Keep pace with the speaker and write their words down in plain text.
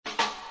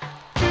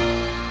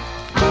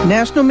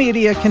National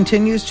media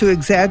continues to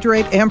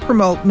exaggerate and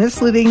promote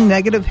misleading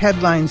negative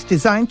headlines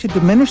designed to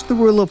diminish the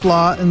rule of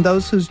law and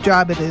those whose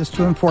job it is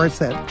to enforce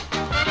it.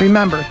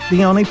 Remember,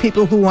 the only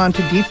people who want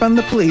to defund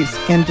the police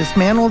and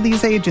dismantle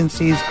these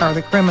agencies are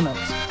the criminals.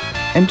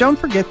 And don't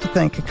forget to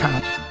thank a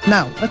cop.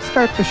 Now, let's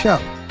start the show.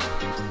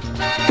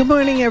 Good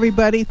morning,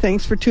 everybody.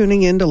 Thanks for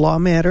tuning in to Law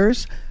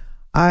Matters.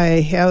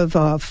 I have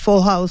a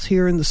full house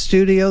here in the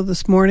studio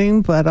this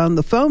morning, but on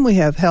the phone we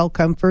have Hal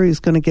Comfer. He's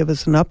going to give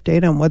us an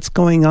update on what's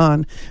going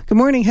on. Good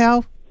morning,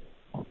 Hal.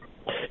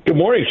 Good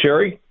morning,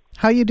 Sherry.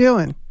 How you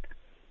doing?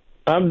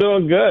 I'm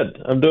doing good.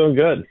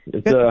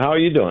 How are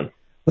you doing?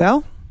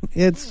 Well,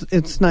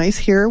 it's nice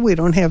here. We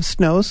don't have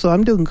snow, so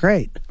I'm doing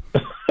great.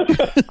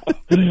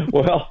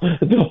 Well,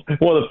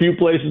 one of the few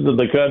places in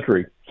the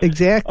country.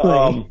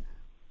 Exactly.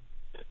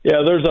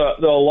 Yeah, there's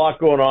a lot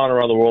going on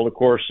around the world. Of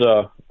course,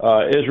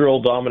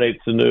 Israel dominates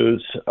the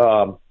news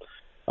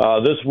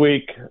this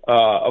week.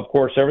 Of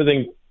course,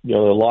 everything, a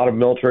lot of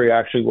military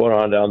action going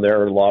on down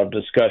there. A lot of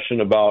discussion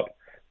about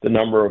the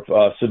number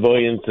of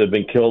civilians that have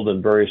been killed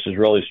in various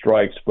Israeli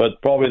strikes. But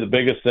probably the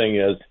biggest thing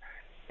is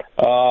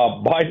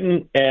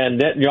Biden and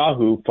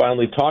Netanyahu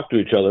finally talked to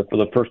each other for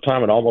the first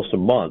time in almost a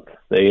month.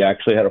 They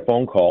actually had a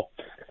phone call.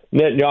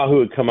 Netanyahu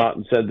had come out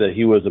and said that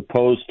he was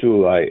opposed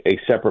to a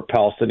separate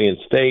Palestinian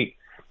state.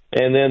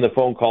 And then the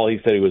phone call,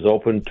 he said he was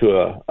open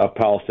to a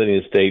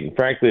Palestinian state. And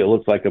frankly, it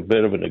looks like a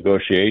bit of a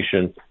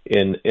negotiation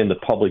in the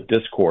public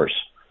discourse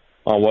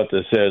on what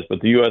this is.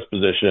 But the U.S.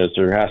 position is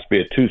there has to be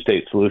a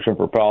two-state solution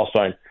for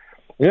Palestine.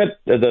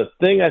 The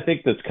thing I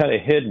think that's kind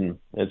of hidden,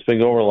 it's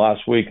been over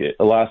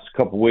the last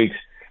couple of weeks,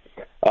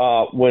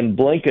 when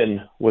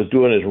Blinken was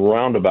doing his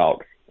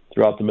roundabout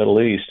throughout the Middle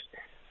East,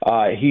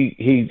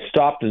 he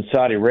stopped in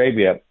Saudi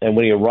Arabia, and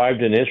when he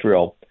arrived in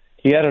Israel,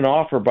 he had an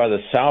offer by the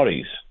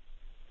Saudis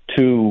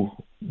to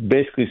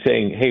basically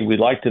saying, hey, we'd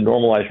like to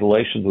normalize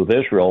relations with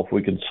Israel if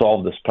we can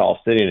solve this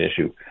Palestinian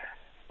issue.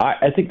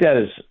 I think that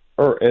is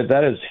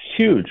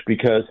huge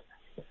because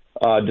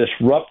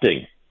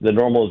disrupting the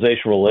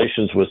normalization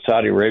relations with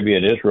Saudi Arabia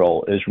and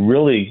Israel is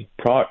really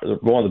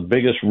one of the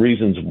biggest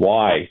reasons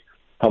why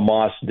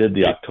Hamas did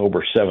the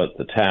October 7th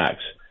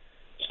attacks.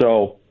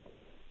 So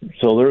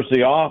there's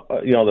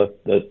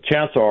the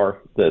chance are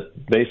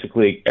that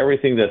basically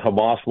everything that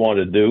Hamas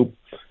wanted to do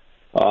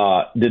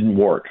didn't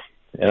work.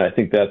 And I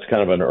think that's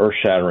kind of an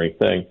earth-shattering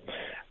thing.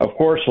 Of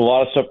course, a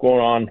lot of stuff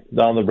going on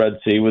down the Red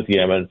Sea with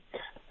Yemen.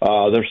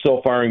 They're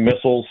still firing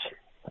missiles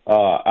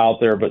out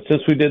there. But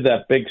since we did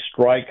that big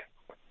strike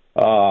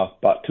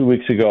about 2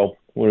 weeks ago,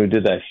 when we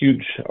did that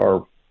huge,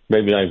 or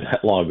maybe not even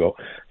that long ago,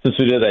 since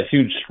we did that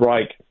huge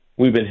strike,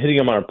 we've been hitting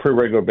them on a pretty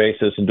regular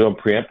basis and doing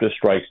preemptive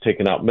strikes,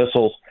 taking out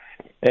missiles.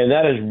 And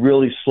that has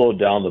really slowed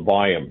down the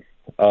volume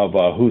of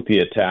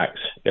Houthi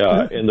attacks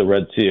in the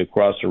Red Sea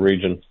across the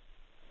region.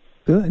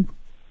 Good.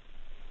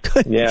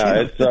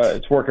 Yeah,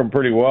 it's working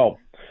pretty well.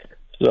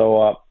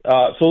 So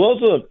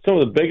those are some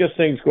of the biggest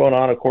things going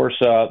on. Of course,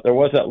 there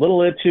was that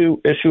little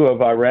issue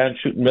of Iran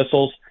shooting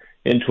missiles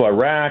into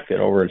Iraq and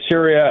over in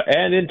Syria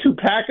and into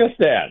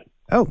Pakistan.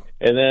 Oh,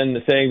 and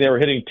then saying they were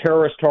hitting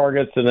terrorist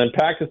targets, and then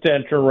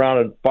Pakistan turned around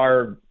and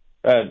fired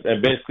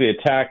and basically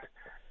attacked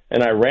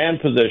an Iran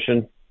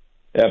position,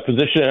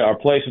 our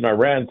place in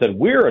Iran, said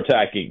we're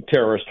attacking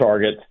terrorist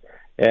targets.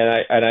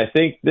 And I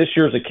think this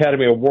year's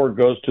Academy Award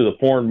goes to the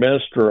foreign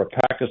minister of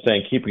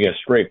Pakistan keeping a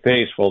straight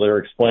face while they're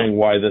explaining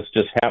why this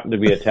just happened to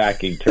be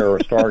attacking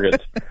terrorist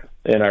targets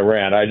in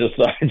Iran. I just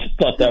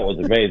thought that was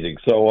amazing.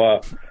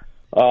 So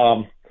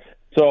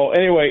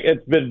anyway,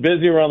 it's been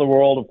busy around the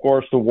world. Of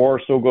course, the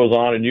war still goes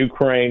on in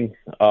Ukraine,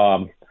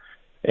 and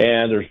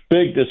there's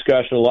big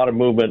discussion, a lot of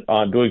movement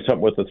on doing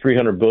something with the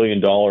 $300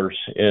 billion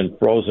in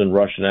frozen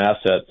Russian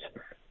assets.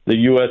 The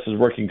U.S. is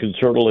working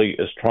concertedly,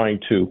 is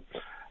trying to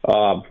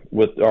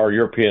with our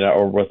European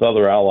or with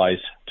other allies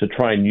to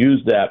try and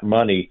use that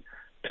money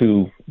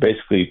to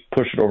basically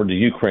push it over to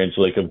Ukraine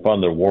so they can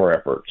fund their war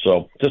effort.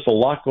 So just a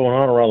lot going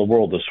on around the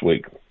world this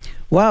week.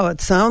 Wow, it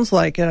sounds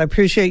like it. I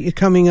appreciate you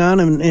coming on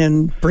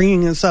and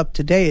bringing us up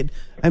to date.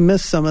 I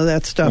missed some of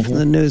that stuff in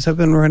the news. I've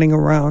been running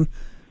around.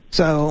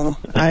 So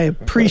I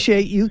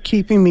appreciate you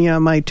keeping me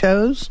on my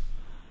toes.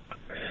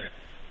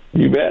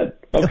 You bet.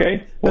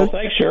 Okay. Well,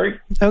 thanks, Sherry.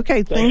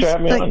 Okay. Thanks for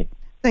having me on.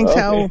 Thanks,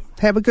 Hal.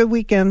 Have a good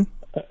weekend.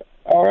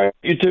 All right,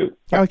 you too.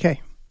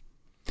 Okay,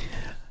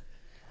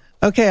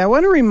 I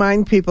want to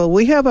remind people,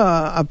 we have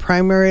a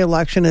primary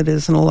election. It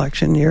is an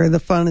election year. The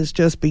fun has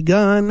just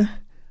begun.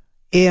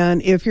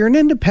 And if you're an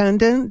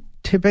independent,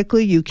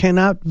 typically you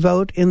cannot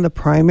vote in the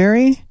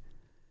primary.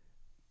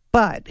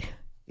 But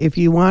if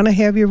you want to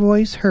have your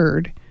voice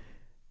heard,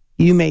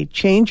 you may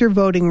change your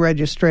voting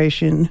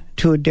registration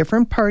to a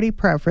different party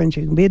preference.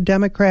 You can be a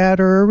Democrat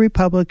or a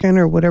Republican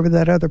or whatever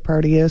that other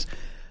party is.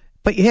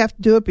 But you have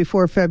to do it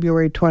before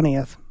February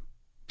 20th.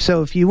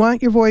 So if you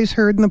want your voice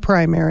heard in the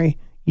primary,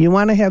 you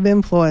want to have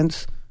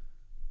influence,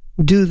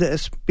 do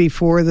this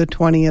before the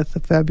 20th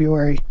of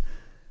February.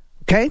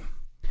 Okay?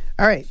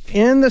 All right.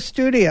 In the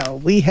studio,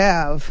 we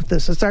have,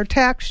 this is our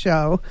tax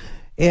show,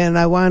 And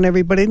I want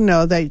everybody to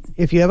know that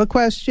if you have a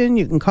question,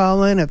 you can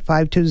call in at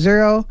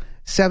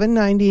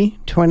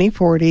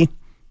 520-790-2040.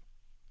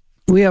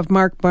 We have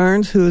Marc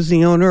Barnes, who is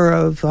the owner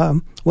of,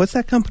 what's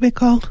that company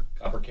called?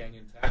 Copper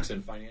Canyon Tax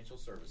and Financial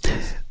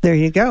Services. There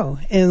you go.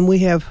 And we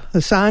have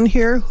Hassan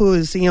here, who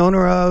is the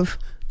owner of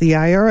the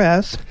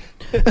IRS.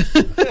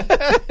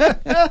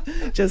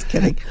 Just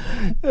kidding.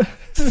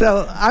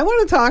 So I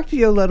want to talk to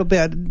you a little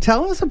bit.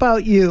 Tell us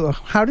about you.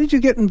 How did you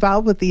get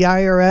involved with the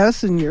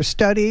IRS and your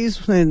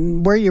studies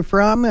and where you're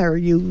from? Are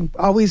you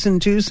always in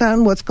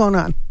Tucson? What's going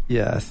on?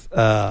 Yes.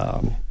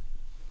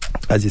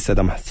 As you said,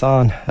 I'm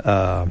Hassan.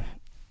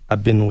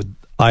 I've been with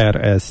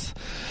IRS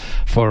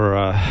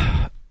for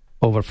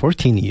over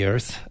 14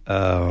 years.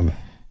 I'm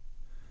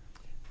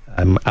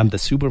the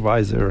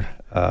supervisor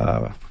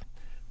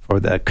for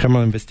the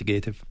criminal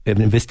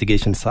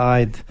investigation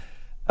side.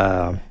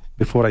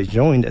 Before I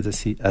joined as a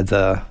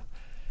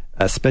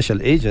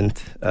special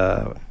agent,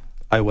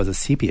 I was a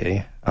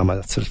CPA. I'm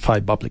a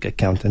certified public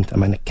accountant.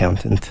 I'm an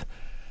accountant,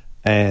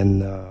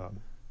 and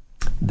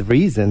the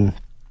reason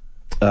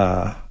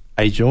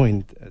I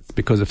joined is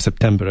because of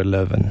September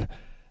 11.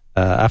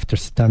 After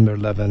September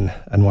 11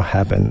 and what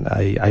happened,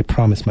 I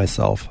promised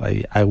myself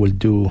I will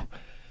do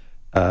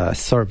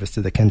service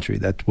to the country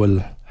that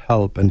will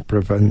help and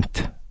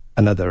prevent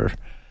another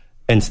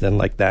incident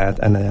like that.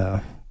 And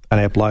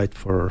I applied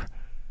for a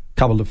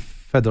couple of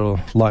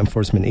federal law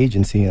enforcement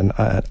agency, and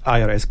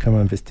IRS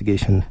criminal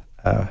investigation,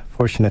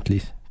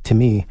 fortunately to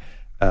me,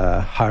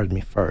 hired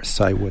me first.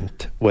 So I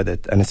went with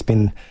it, and it's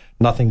been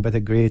nothing but a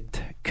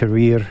great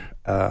career.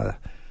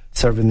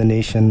 Serving the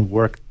nation,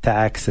 work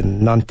tax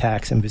and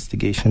non-tax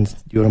investigations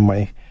during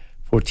my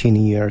 14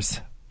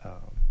 years.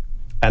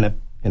 And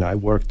I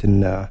worked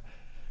in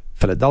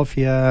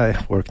Philadelphia,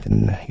 I worked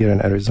here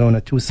in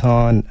Arizona,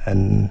 Tucson,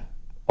 and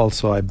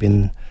also I've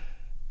been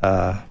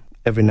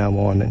every now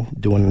and then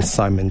doing an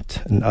assignment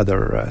in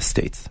other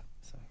states.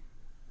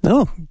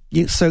 Oh,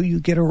 so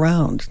you get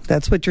around.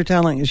 That's what you're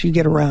telling us, you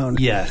get around.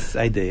 Yes,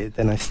 I did,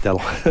 and I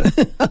still.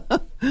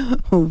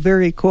 Oh,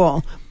 very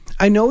cool.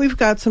 I know we've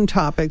got some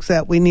topics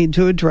that we need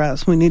to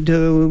address. We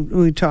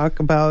talk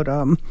about,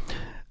 I'm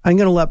going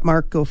to let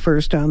Marc go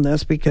first on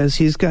this because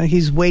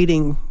he's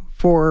waiting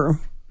for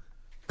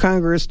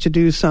Congress to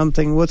do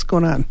something. What's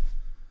going on?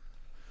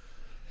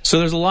 So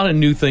there's a lot of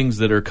new things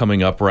that are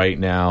coming up right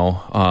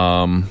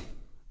now.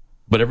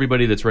 But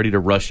everybody that's ready to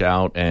rush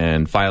out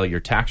and file your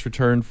tax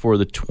return for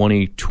the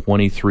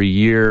 2023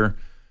 year,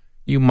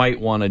 you might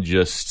want to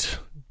just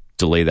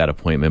delay that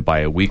appointment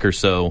by a week or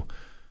so.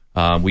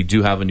 We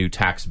do have a new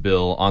tax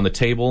bill on the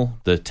table,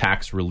 the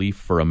Tax Relief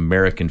for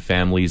American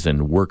Families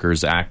and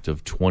Workers Act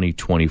of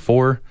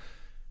 2024,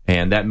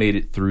 and that made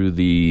it through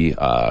the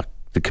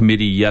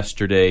committee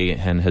yesterday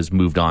and has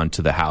moved on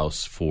to the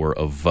House for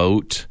a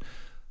vote.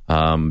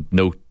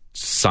 No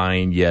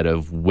sign yet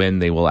of when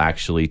they will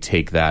actually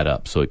take that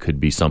up, so it could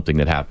be something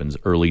that happens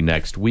early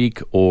next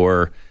week,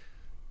 or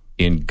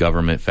in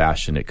government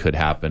fashion, it could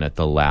happen at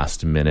the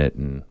last minute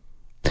and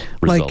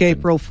like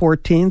April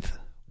 14th.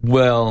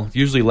 Well,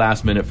 usually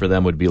last minute for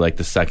them would be like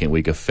the second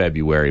week of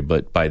February,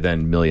 but by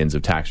then millions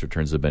of tax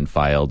returns have been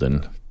filed,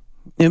 and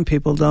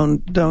people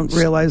don't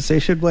realize they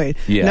should wait.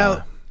 Yeah.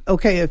 Now,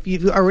 okay, if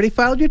you've already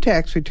filed your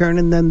tax return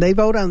and then they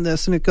vote on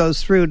this and it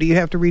goes through, do you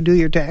have to redo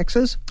your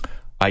taxes?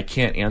 I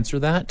can't answer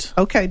that.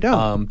 Okay,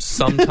 don't.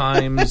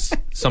 Sometimes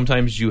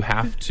you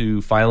have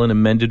to file an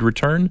amended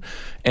return,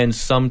 and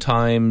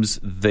sometimes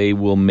they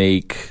will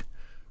make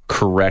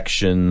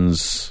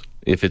corrections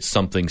if it's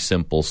something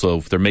simple. So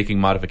if they're making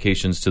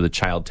modifications to the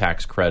child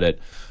tax credit,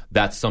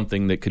 that's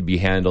something that could be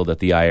handled at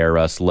the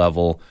IRS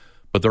level.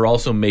 But they're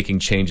also making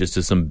changes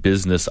to some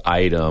business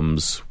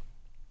items,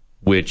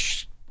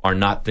 which are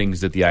not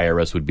things that the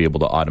IRS would be able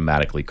to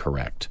automatically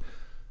correct.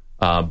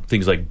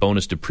 Things like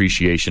bonus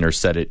depreciation are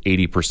set at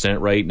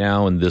 80% right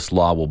now, and this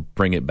law will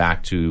bring it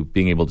back to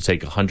being able to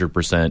take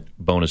 100%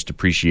 bonus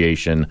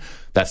depreciation.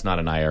 That's not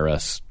an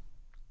IRS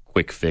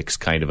quick fix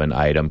kind of an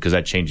item, because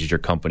that changes your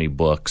company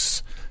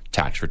books,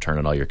 tax return,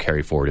 and all your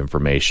carry forward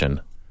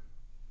information.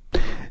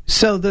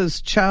 So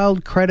this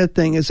child credit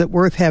thing, is it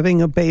worth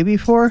having a baby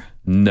for?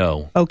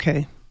 No.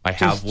 Okay. I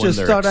have one. Just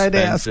They're thought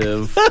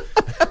expensive. I'd ask.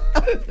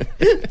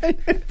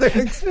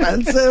 They're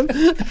expensive.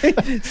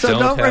 So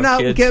don't run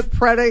out and get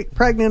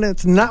pregnant.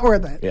 It's not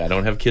worth it. Yeah, I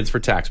don't have kids for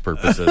tax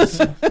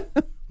purposes.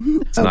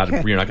 It's not.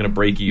 You're not going to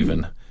break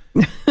even.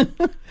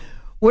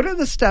 What are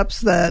the steps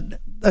that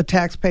a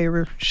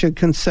taxpayer should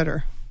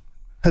consider,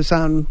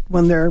 Hassan,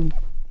 when they're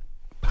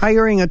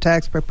hiring a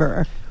tax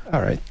preparer?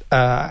 All right.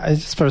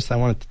 First, I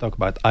wanted to talk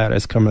about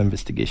IRS criminal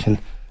investigation.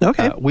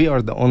 Okay. We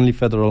are the only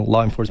federal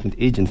law enforcement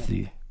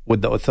agency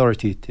with the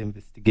authority to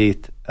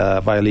investigate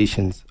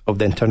violations of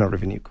the Internal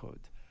Revenue Code,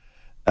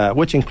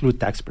 which include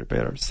tax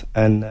preparers.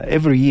 And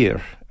every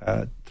year,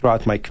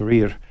 throughout my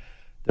career,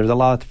 there's a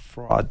lot of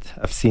fraud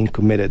I've seen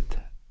committed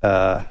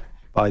by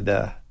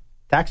the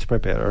tax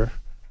preparer.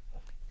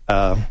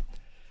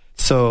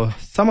 So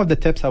some of the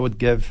tips I would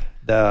give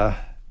the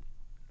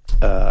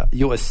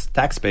U.S.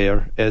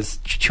 taxpayer is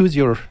choose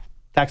your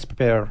tax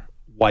preparer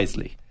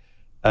wisely.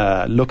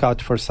 Look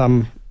out for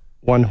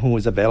someone who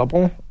is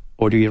available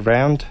all year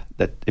round,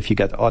 that if you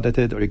get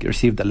audited or you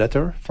received a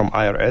letter from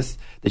IRS,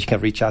 that you can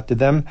reach out to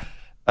them.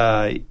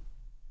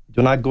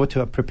 Do not go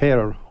to a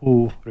preparer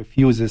who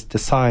refuses to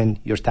sign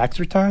your tax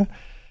return.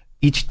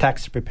 Each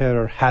tax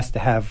preparer has to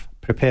have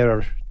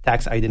preparer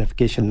tax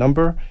identification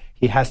number.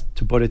 He has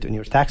to put it in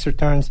your tax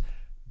returns,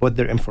 put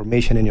their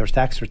information in your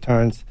tax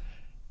returns.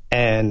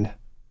 And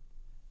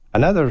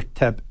another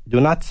tip, do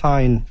not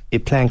sign a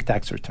blank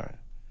tax return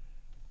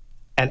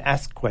and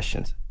ask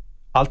questions.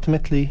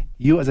 Ultimately,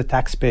 you as a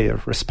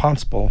taxpayer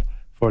responsible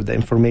for the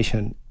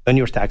information in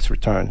your tax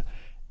return,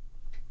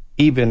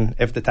 even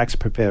if the tax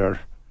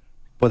preparer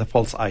put a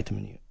false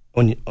item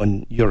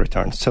on your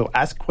return. So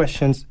ask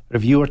questions,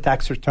 review your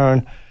tax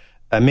return,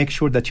 make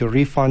sure that your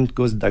refund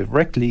goes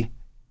directly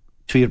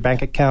to your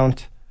bank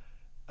account.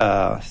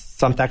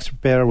 Some tax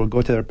preparer will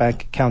go to their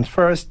bank account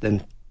first,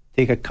 then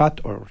take a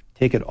cut or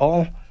take it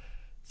all.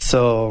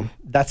 So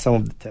that's some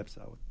of the tips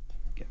I would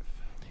give.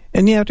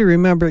 And you have to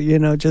remember,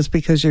 just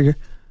because your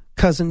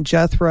cousin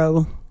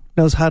Jethro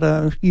knows how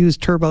to use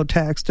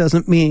TurboTax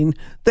doesn't mean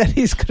that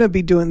he's going to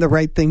be doing the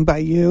right thing by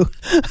you,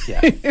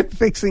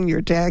 fixing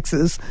your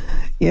taxes.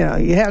 You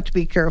have to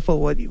be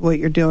careful what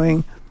you're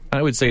doing.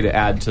 I would say to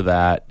add to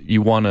that,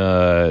 you want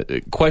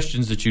to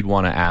questions that you'd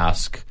want to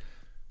ask.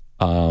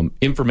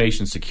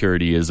 Information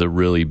security is a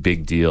really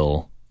big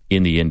deal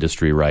in the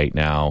industry right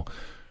now.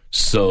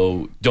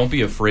 So don't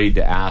be afraid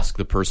to ask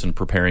the person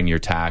preparing your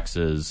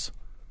taxes,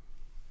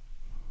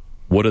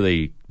 what are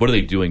they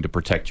doing to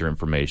protect your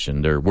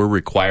information? We're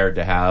required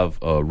to have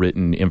a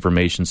written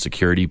information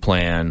security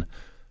plan.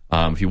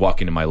 If you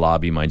walk into my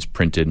lobby, mine's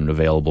printed and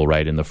available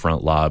right in the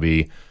front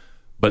lobby.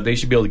 But they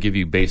should be able to give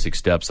you basic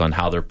steps on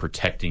how they're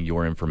protecting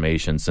your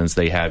information, since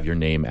they have your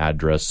name,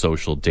 address,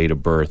 social, date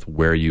of birth,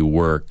 where you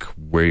work,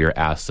 where your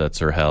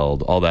assets are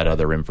held, all that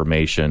other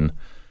information.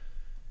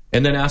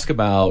 And then ask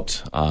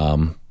about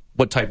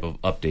what type of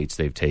updates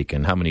they've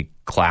taken, how many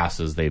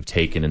classes they've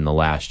taken in the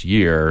last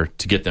year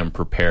to get them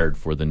prepared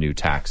for the new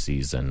tax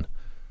season.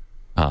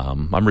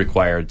 I'm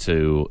required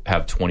to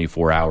have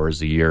 24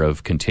 hours a year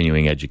of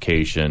continuing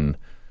education.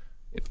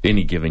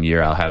 Any given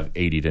year, I'll have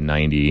 80 to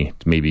 90,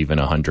 maybe even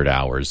 100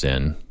 hours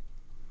in.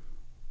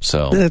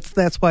 So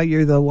that's why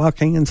you're the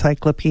walking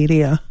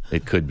encyclopedia.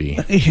 It could be.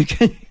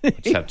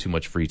 Just have too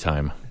much free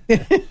time.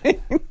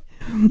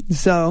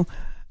 So,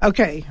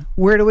 okay,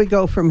 where do we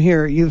go from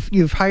here?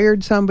 You've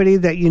hired somebody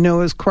that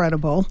is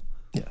credible.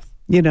 Yes.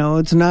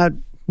 It's not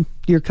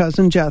your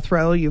cousin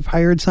Jethro. You've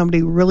hired somebody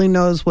who really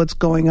knows what's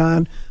going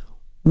on.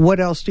 What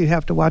else do you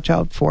have to watch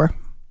out for?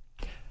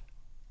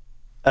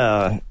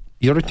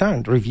 Your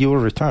return, review your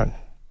return.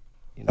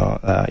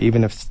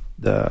 Even if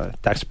the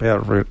taxpayer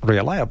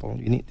reliable,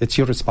 it's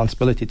your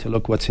responsibility to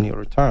look what's in your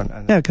return.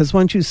 And because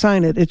once you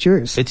sign it, it's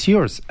yours. It's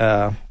yours.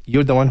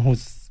 You're the one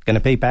who's going to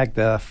pay back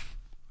the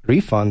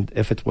refund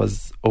if it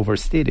was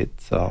overstated.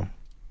 So,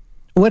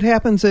 what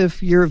happens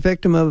if you're a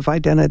victim of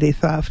identity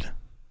theft?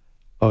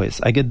 Oh, yes,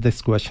 I get this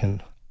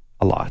question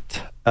a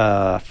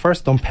lot.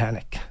 First, don't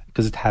panic,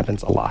 because it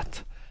happens a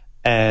lot.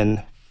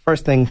 And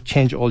first thing,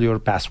 change all your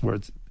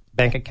passwords.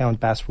 Bank account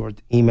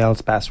password,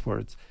 emails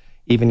passwords,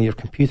 even your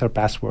computer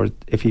password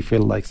if you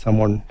feel like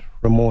someone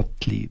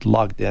remotely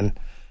logged in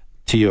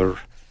to your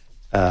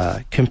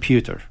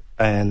computer.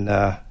 And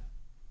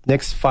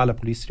next, file a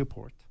police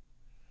report.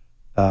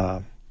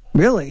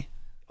 Really?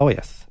 Oh,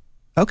 yes.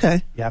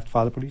 Okay. You have to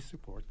file a police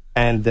report.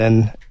 And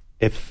then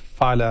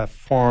file a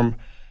form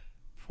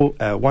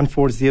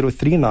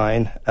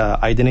 14039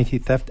 identity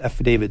theft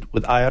affidavit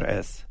with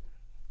IRS,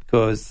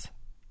 because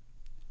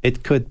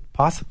it could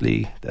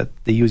possibly that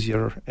they use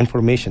your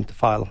information to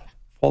file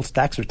false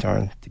tax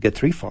return to get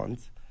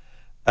refunds.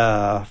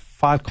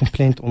 File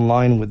complaint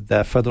online with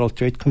the Federal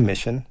Trade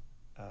Commission.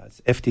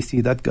 It's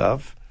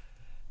ftc.gov.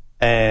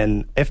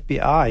 And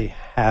FBI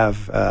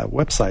have a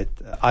website,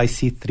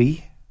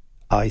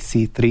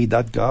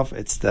 ic3.gov.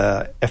 It's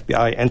the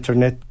FBI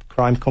Internet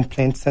Crime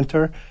Complaint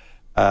Center.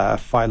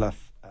 File a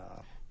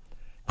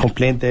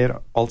complaint there,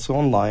 also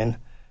online.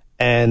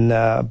 And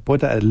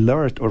put an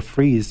alert or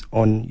freeze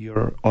on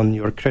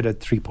your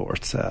credit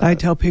reports. I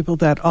tell people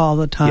that all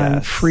the time.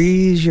 Yes.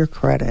 Freeze your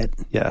credit.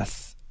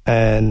 Yes,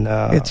 and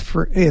it's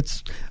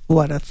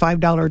what, a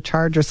 $5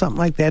 charge or something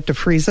like that to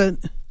freeze it.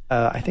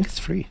 I think it's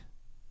free.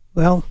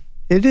 Well,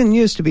 it didn't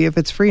used to be. If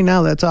it's free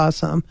now, that's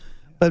awesome.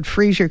 But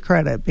freeze your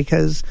credit,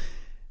 because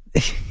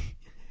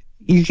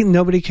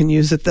nobody can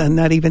use it then,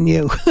 not even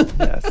you.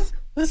 Yes.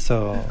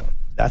 So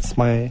that's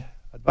my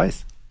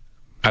advice.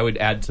 I would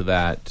add to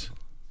that.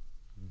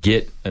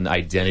 Get an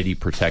identity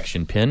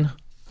protection pin,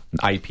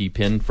 an IP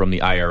pin from the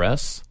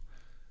IRS.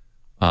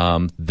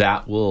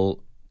 That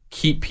will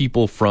keep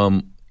people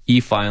from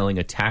e-filing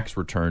a tax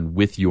return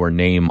with your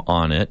name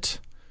on it.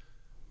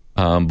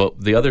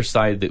 But the other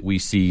side that we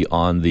see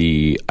on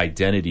the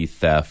identity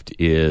theft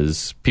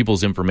is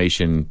people's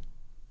information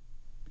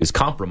is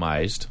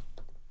compromised,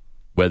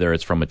 whether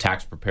it's from a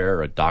tax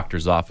preparer, a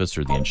doctor's office,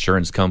 or the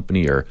insurance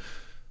company, or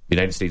the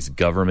United States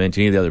government,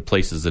 any of the other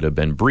places that have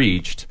been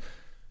breached.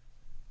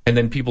 And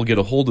then people get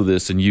a hold of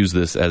this and use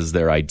this as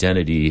their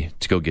identity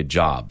to go get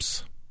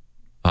jobs.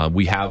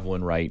 We have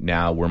one right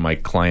now where my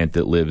client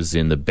that lives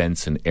in the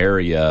Benson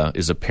area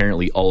is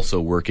apparently also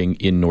working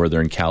in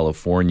Northern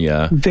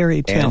California.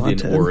 Very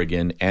talented. And in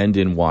Oregon and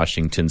in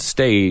Washington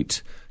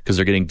State, because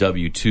they're getting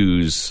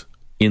W-2s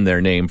in their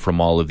name from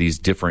all of these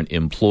different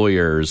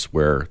employers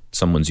where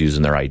someone's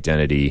using their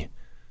identity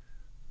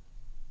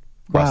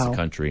across the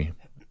country.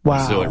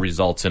 Wow. So it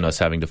results in us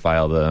having to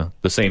file the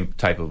same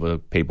type of a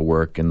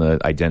paperwork and the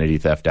identity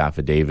theft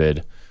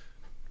affidavit.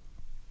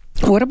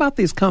 What about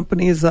these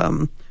companies,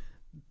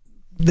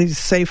 these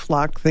safe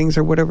lock things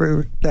or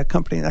whatever that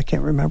company, I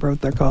can't remember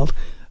what they're called.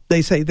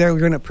 They say they're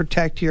going to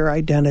protect your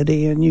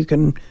identity and you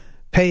can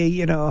pay,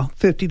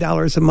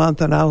 $50 a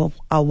month and I'll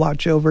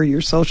watch over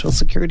your social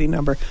security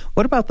number.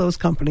 What about those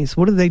companies?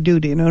 What do they do?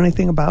 Do you know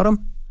anything about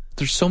them?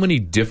 There's so many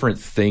different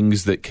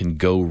things that can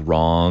go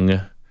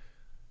wrong.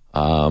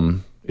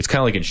 It's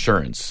kind of like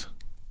insurance.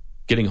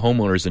 Getting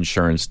homeowners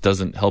insurance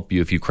doesn't help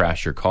you if you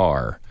crash your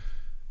car.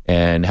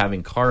 And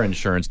having car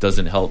insurance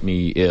doesn't help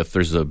me if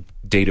there's a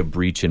data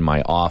breach in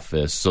my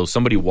office. So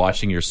somebody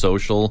watching your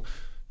social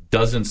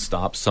doesn't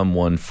stop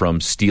someone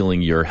from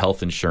stealing your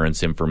health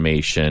insurance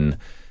information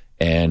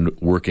and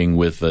working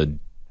with an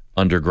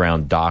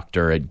underground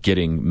doctor at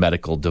getting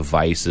medical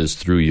devices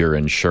through your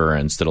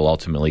insurance that'll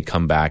ultimately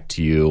come back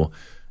to you.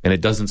 And it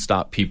doesn't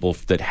stop people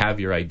that have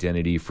your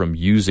identity from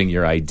using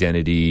your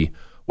identity,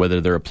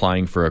 whether they're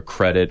applying for a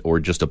credit or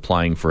just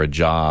applying for a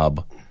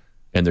job,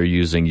 and they're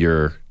using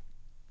your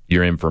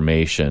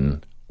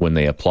information when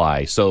they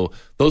apply. So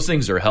those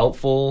things are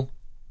helpful,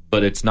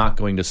 but it's not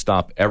going to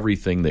stop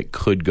everything that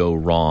could go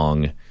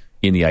wrong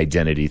in the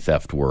identity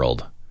theft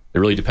world. It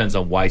really depends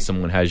on why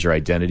someone has your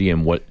identity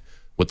and what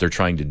they're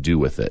trying to do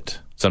with it.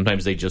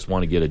 Sometimes they just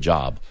want to get a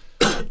job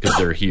because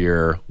they're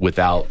here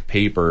without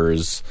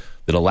papers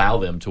that allow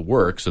them to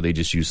work, so they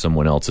just use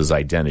someone else's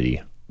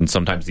identity. And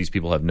sometimes these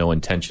people have no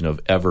intention of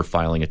ever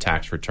filing a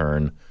tax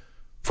return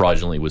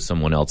fraudulently with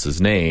someone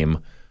else's name.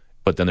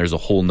 But then there's a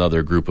whole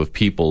nother group of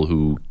people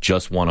who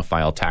just want to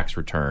file tax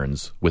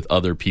returns with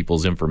other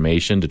people's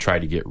information to try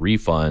to get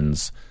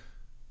refunds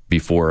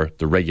before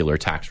the regular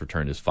tax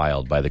return is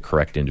filed by the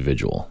correct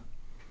individual.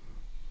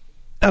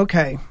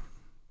 Okay.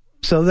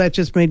 So that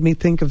just made me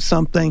think of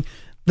something.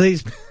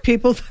 These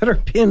people that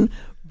are being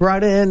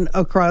brought in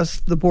across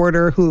the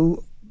border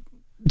who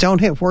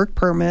don't have work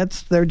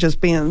permits, they're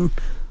just being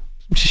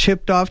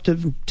shipped off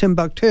to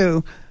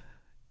Timbuktu.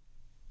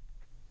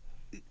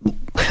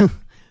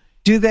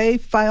 Do they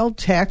file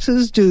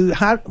taxes?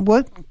 How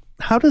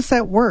does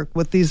that work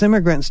with these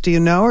immigrants? Do you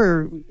know,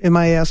 or am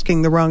I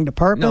asking the wrong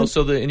department? No.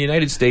 So in the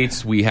United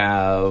States, we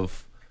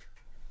have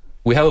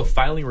a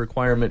filing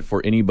requirement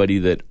for anybody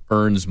that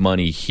earns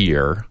money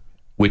here,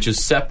 which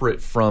is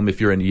separate from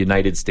if you're a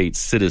United States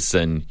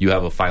citizen, you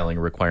have a filing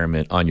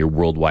requirement on your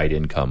worldwide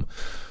income.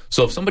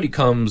 So if somebody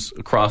comes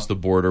across the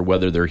border,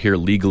 whether they're here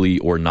legally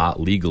or not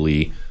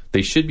legally,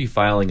 they should be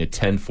filing a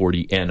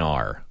 1040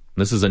 NR.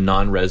 This is a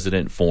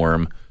non-resident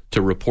form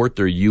to report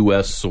their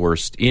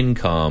U.S.-sourced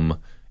income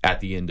at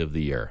the end of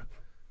the year.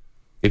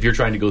 If you're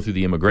trying to go through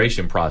the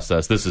immigration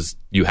process,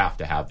 you have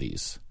to have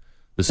these.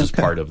 This is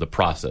part of the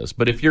process.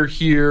 But if you're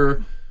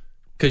here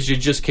because you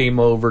just came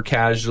over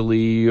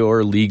casually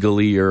or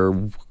legally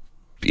or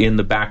in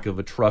the back of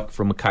a truck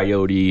from a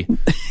coyote,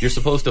 you're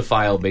supposed to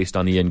file based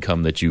on the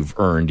income that you've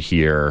earned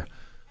here.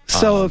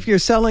 So if you're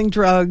selling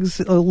drugs,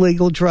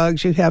 illegal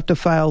drugs, you have to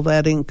file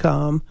that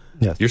income.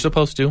 Yes. You're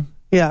supposed to.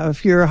 Yeah,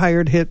 if you're a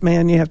hired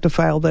hitman, you have to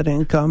file that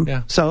income.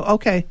 Yeah. So,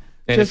 okay.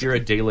 And if you're a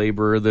day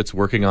laborer that's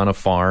working on a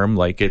farm,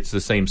 it's the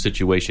same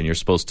situation. You're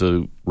supposed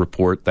to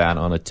report that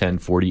on a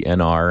 1040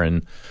 NR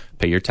and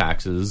pay your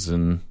taxes.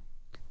 And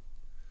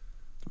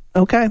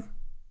okay.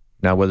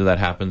 Now, whether that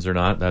happens or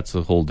not, that's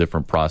a whole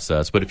different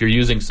process. But if you're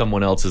using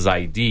someone else's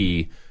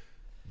ID,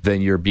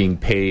 then you're being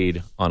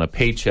paid on a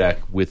paycheck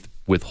with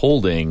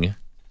withholding,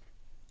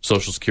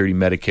 Social Security,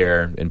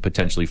 Medicare, and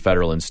potentially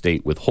federal and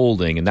state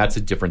withholding, and that's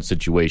a different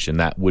situation.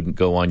 That wouldn't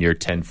go on your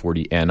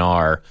 1040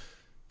 NR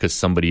because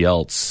somebody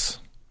else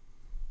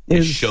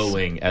is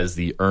showing as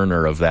the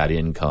earner of that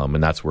income,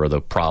 and that's where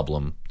the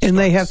problem starts. And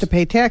they have to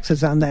pay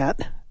taxes on that.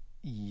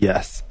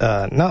 Yes.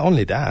 Not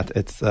only that,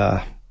 it's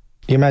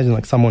you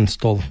imagine someone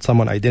stole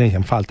someone's identity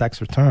and filed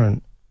tax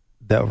return.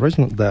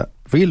 The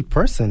real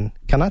person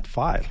cannot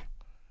file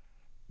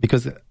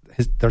because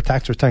their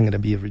tax return going to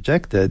be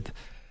rejected.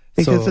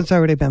 Because it's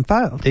already been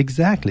filed.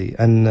 Exactly.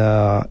 And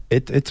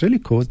it's really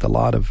caused a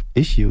lot of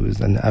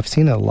issues. And I've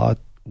seen a lot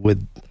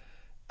with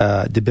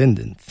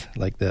dependents,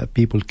 like the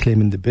people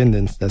claiming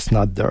dependents that's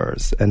not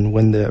theirs. And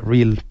when the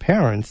real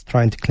parents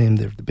trying to claim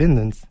their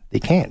dependents, they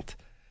can't.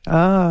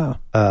 Ah.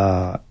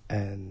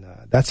 And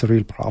that's a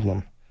real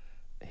problem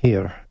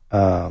here.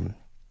 And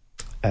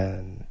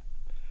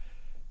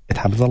it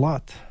happens a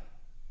lot.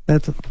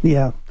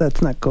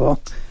 That's not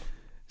cool.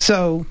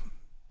 So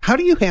how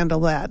do you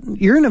handle that?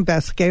 You're an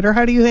investigator.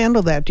 How do you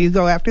handle that? Do you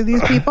go after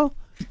these people?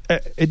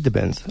 It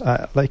depends.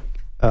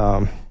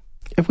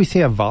 If we see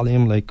a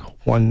volume,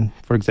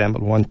 for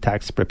example, one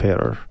tax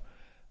preparer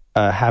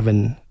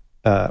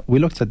we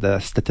looked at the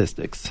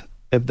statistics.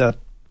 If the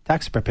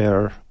tax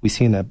preparer, we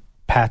seen a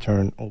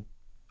pattern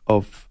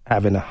of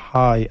having a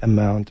high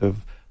amount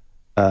of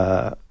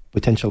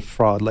potential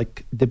fraud,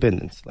 like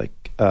dependents,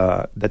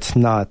 that's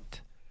not,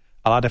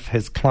 a lot of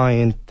his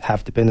client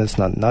have dependents,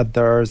 not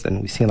theirs,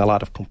 and we've seen a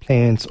lot of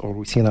complaints, or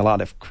we've seen a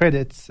lot of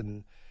credits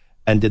and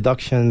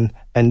deduction,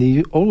 and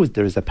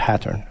there's a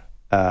pattern.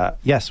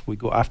 Yes, we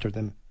go after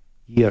them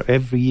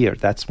every year.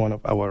 That's one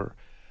of our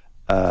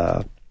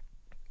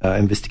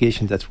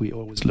investigations that we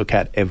always look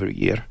at every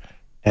year.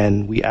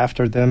 And we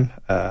after them,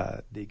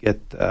 they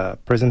get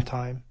prison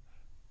time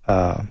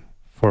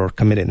for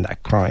committing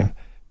that crime.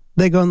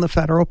 They go in the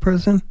federal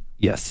prison?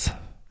 Yes.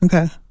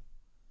 Okay.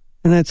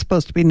 And it's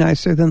supposed to be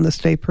nicer than the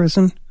state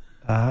prison?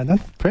 Not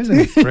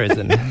prison is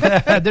prison.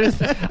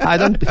 I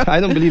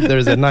don't believe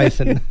there's a nice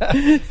and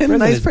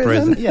nice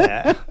prison.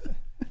 Yeah.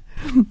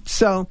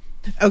 So,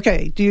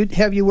 okay.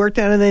 Have you worked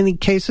on any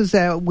cases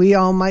that we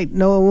all might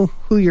know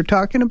who you're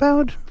talking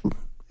about?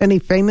 Any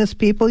famous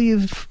people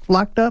you've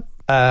locked up?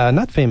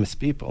 Not famous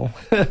people.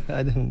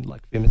 I didn't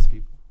like famous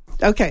people.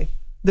 Okay.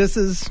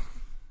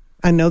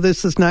 I know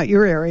this is not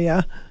your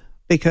area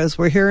because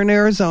we're here in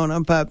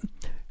Arizona, but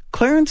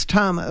Clarence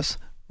Thomas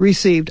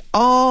received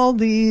all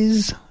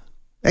these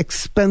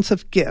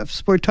expensive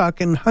gifts. We're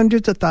talking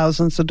hundreds of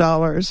thousands of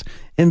dollars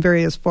in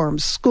various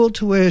forms. School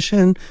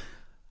tuition,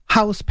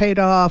 house paid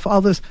off,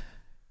 all this.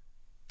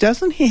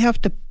 Doesn't he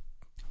have to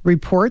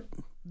report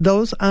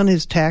those on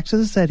his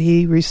taxes that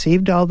he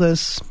received all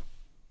this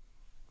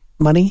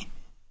money?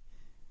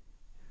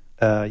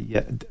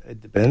 Yeah,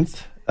 it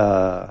depends.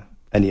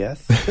 And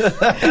yes.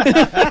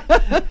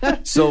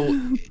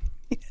 So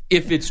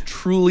if it's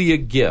truly a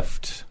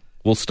gift,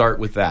 we'll start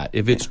with that.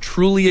 If it's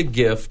truly a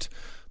gift,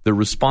 the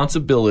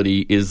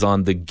responsibility is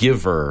on the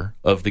giver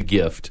of the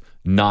gift,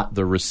 not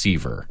the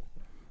receiver.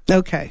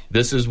 Okay.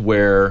 This is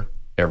where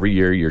every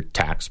year your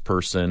tax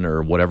person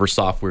or whatever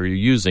software you're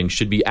using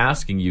should be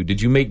asking you,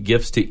 did you make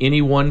gifts to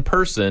any one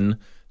person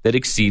that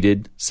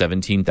exceeded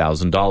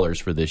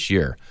 $17,000 for this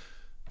year?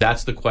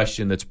 That's the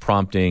question that's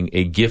prompting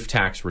a gift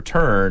tax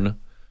return.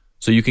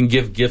 So you can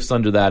give gifts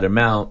under that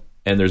amount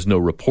and there's no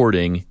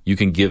reporting. You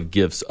can give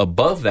gifts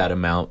above that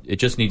amount. It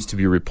just needs to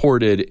be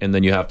reported, and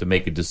then you have to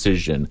make a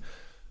decision.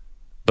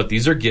 But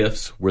these are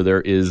gifts where there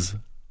is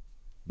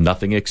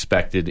nothing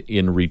expected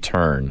in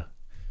return.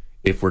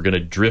 If we're going to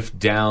drift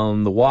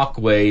down the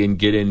walkway and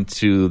get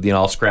into,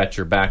 I'll scratch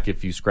your back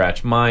if you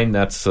scratch mine,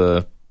 that's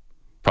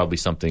probably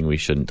something we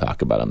shouldn't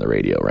talk about on the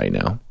radio right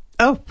now.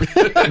 Oh,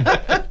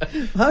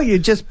 well, you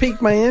just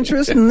piqued my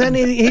interest, and then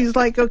he's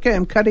like, okay,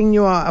 I'm cutting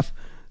you off.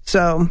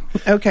 So,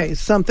 okay,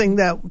 something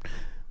that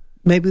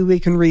maybe we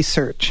can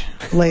research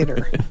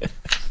later.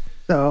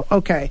 So,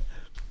 okay.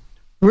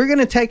 We're going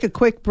to take a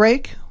quick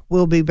break.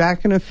 We'll be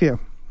back in a few.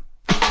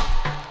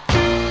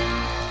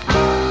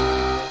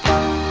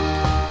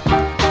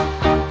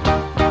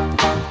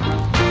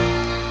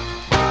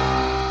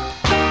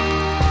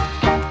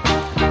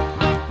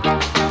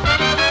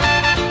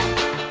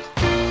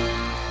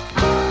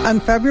 On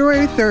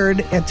February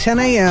 3rd at 10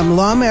 a.m.,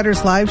 Law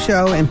Matters Live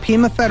Show and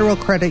Pima Federal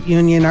Credit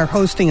Union are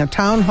hosting a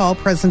town hall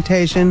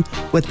presentation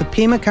with the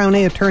Pima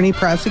County Attorney,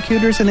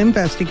 prosecutors, and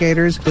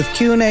investigators with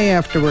Q&A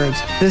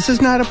afterwards. This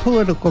is not a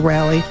political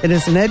rally. It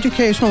is an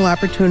educational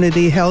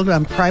opportunity held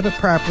on private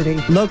property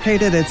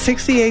located at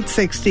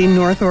 6860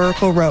 North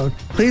Oracle Road.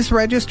 Please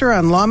register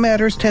on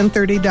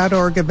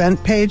lawmatters1030.org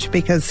event page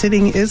because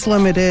seating is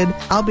limited.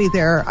 I'll be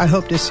there. I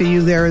hope to see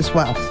you there as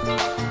well.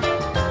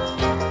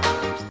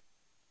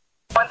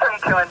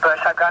 132 in Bush.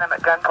 I've got him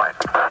at gunpoint.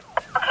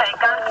 Okay,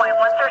 gunpoint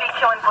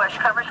 132 in Bush.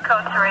 Covers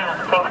code 3.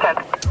 Being sent.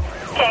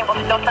 Okay, we'll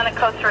still send it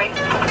code 3.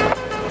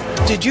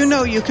 Did you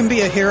know you can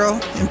be a hero?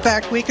 In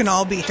fact, we can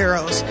all be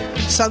heroes.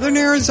 Southern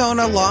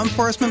Arizona Law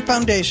Enforcement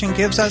Foundation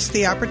gives us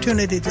the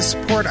opportunity to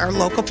support our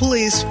local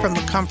police from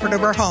the comfort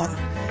of our home.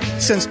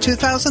 Since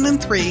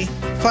 2003,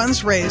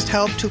 funds raised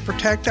help to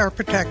protect our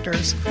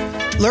protectors.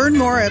 Learn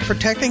more at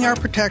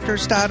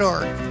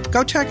protectingourprotectors.org.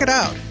 Go check it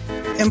out.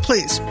 And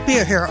please, be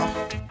a hero.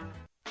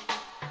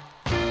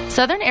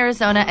 Southern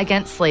Arizona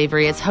Against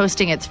Slavery is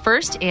hosting its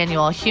first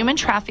annual Human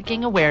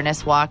Trafficking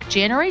Awareness Walk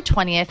January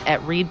 20th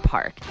at Reed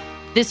Park.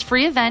 This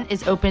free event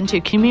is open to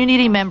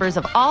community members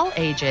of all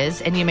ages,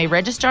 and you may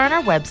register on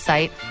our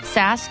website,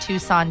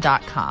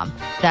 saastucson.com.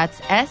 That's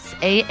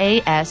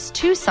SAAS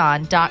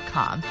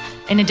Tucson.com.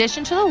 In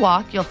addition to the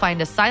walk, you'll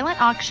find a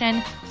silent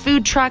auction,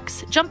 food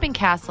trucks, jumping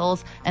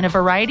castles, and a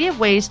variety of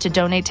ways to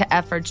donate to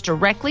efforts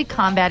directly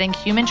combating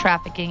human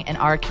trafficking in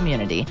our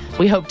community.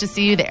 We hope to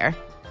see you there.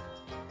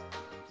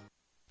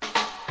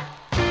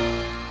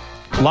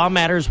 Law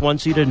Matters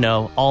wants you to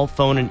know all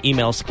phone and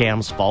email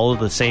scams follow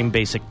the same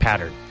basic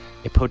pattern.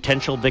 A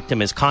potential victim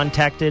is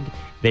contacted,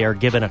 they are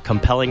given a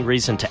compelling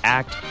reason to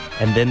act,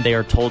 and then they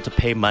are told to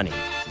pay money.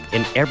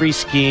 In every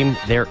scheme,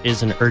 there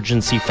is an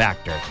urgency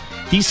factor.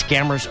 These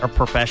scammers are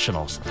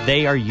professionals.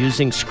 They are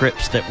using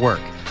scripts that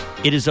work.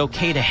 It is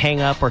okay to hang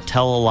up or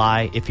tell a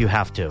lie if you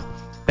have to.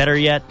 Better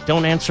yet,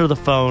 don't answer the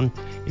phone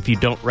if you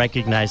don't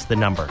recognize the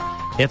number.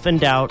 If in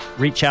doubt,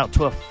 reach out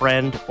to a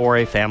friend or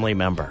a family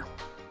member.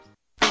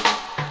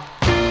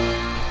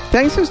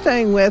 Thanks for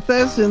staying with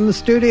us. In the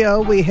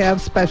studio, we have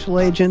Special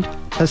Agent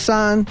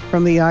Hassan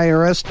from the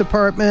IRS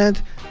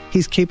Department.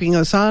 He's keeping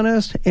us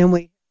honest, and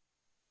we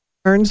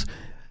learns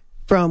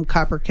from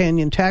Copper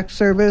Canyon Tax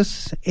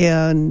Service,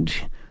 and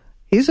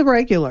he's a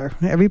regular.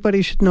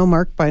 Everybody should know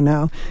Marc by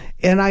now.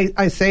 And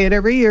I say it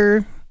every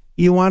year,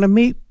 you want to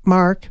meet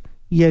Marc,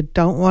 you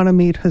don't want to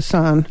meet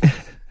Hassan.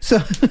 So,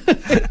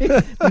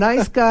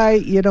 nice guy,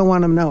 you don't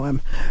want to know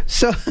him.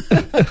 So,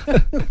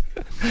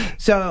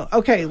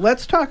 okay,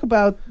 let's talk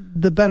about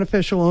the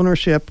beneficial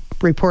ownership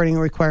reporting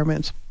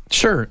requirements.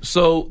 Sure.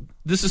 So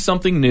this is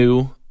something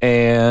new,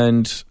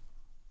 and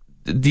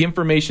the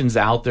information's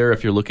out there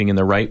if you're looking in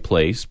the right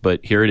place,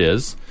 but here it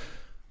is.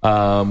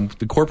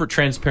 The Corporate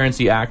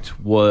Transparency Act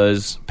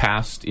was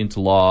passed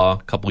into law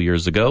a couple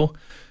years ago,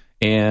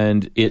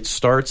 and it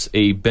starts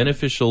a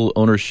beneficial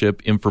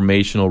ownership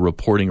informational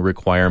reporting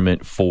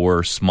requirement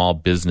for small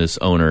business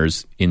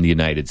owners in the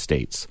United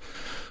States.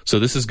 So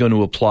this is going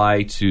to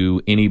apply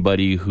to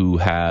anybody who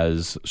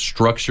has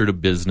structured a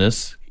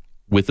business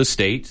with a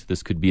state.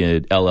 This could be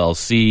an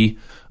LLC,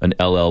 an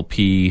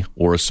LLP,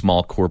 or a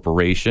small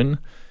corporation.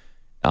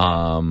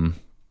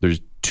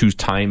 There's 2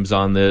 times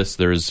on this.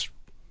 There's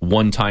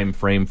one time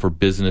frame for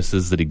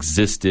businesses that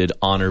existed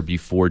on or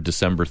before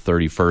December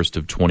 31st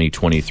of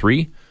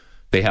 2023.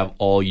 They have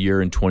all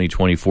year in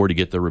 2024 to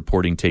get their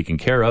reporting taken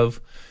care of.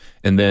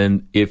 And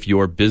then if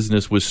your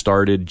business was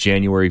started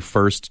January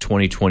 1st,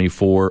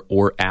 2024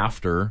 or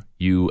after,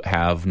 you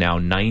have now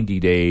 90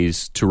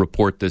 days to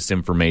report this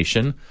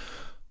information.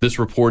 This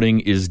reporting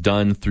is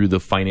done through the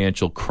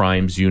Financial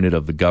Crimes Unit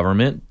of the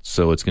government.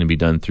 So it's going to be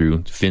done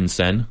through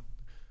FinCEN,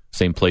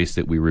 same place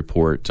that we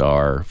report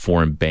our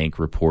foreign bank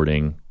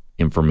reporting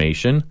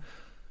information.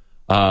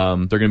 They're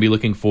going to be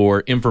looking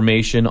for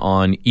information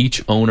on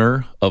each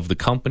owner of the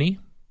company.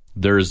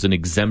 There's an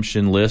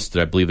exemption list.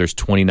 I believe there's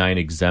 29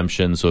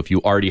 exemptions. So if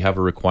you already have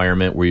a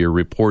requirement where you're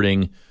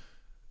reporting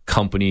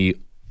company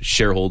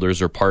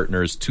shareholders or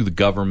partners to the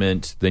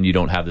government, then you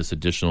don't have this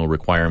additional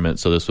requirement.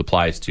 So this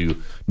applies to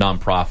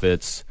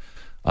nonprofits.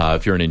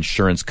 If you're an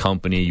insurance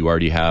company, you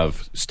already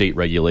have state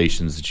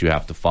regulations that you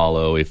have to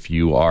follow. If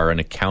you are an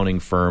accounting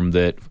firm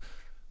that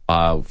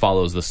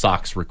follows the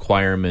SOX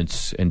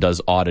requirements and does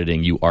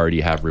auditing, you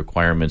already have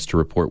requirements to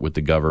report with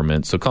the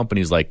government. So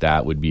companies like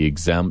that would be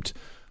exempt.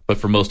 But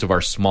for most of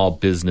our small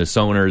business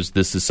owners,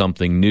 this is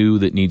something new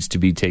that needs to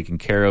be taken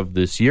care of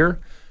this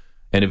year.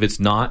 And if it's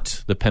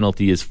not, the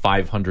penalty is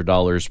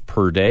 $500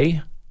 per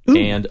day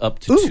and up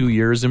to 2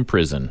 years in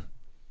prison.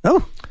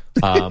 Oh.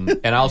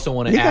 And I also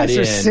want to add in, you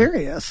guys are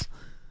serious.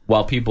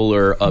 While people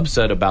are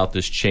upset about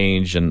this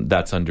change, and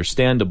that's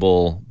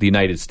understandable, the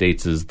United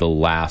States is the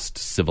last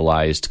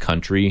civilized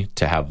country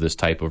to have this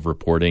type of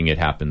reporting. It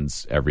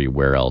happens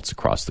everywhere else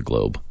across the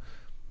globe.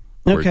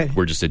 Okay.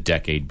 We're just a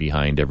decade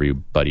behind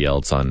everybody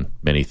else on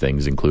many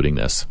things, including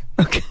this.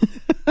 Okay.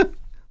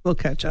 We'll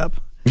catch up.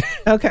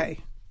 Okay.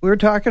 We were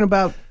talking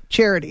about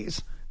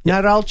charities.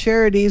 Not all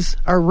charities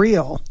are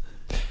real.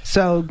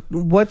 So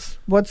what's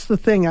the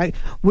thing?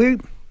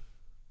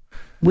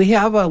 We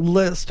have a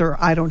list, or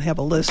I don't have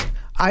a list.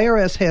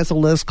 IRS has a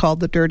list called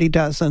the Dirty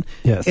Dozen.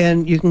 Yes.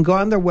 And you can go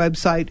on their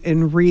website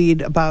and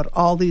read about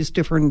all these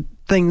different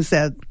things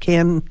that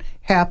can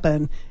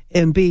happen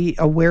and be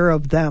aware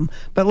of them.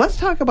 But let's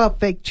talk about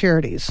fake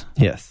charities.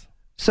 Yes.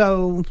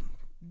 So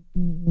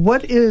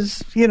what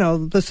is,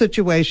 the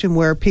situation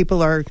where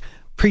people are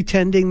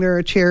pretending they're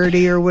a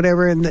charity or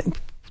whatever, and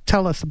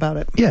tell us about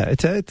it. Yeah,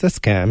 it's a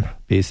scam,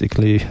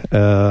 basically.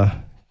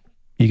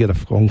 You get a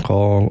phone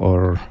call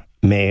or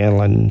mail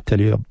and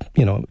tell you,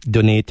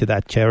 donate to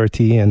that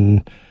charity,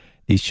 and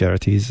these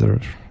charities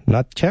are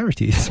not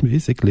charities.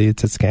 Basically,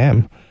 it's a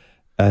scam,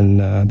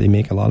 and they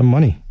make a lot of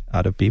money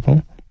out of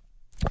people.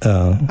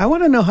 I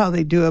want to know how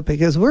they do it,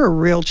 because we're a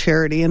real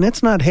charity and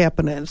it's not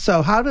happening.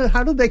 So how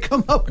do they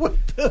come up with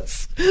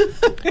this?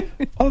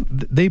 Well,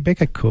 they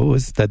make a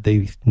cause that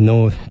they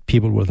know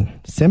people will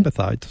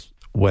sympathize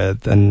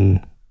with,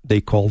 and they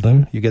call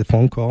them. You get a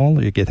phone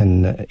call, you get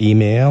an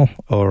email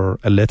or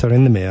a letter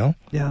in the mail.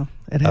 Yeah,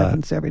 it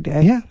happens every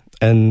day. Yeah,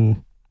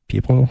 and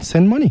people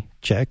send money,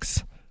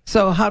 checks.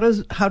 So how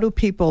do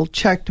people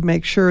check to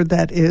make sure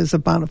that is a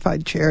bona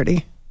fide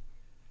charity,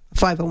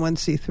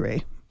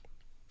 501c3?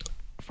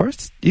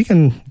 First, you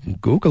can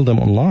Google them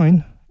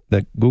online.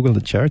 Google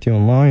the charity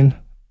online.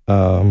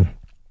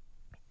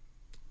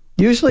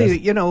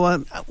 Usually,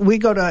 we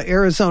go to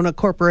Arizona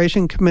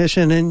Corporation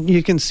Commission, and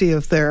you can see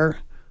if they're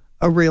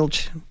a real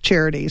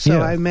charity. So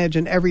Yeah. I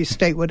imagine every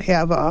state would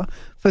have a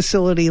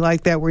facility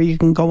like that where you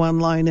can go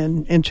online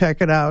and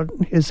check it out.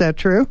 Is that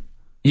true?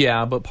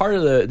 Yeah, but part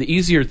of the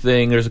easier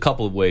thing, there's a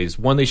couple of ways.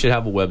 One, they should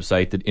have a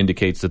website that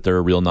indicates that they're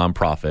a real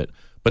nonprofit,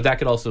 but that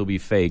could also be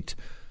faked.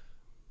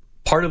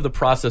 Part of the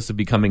process of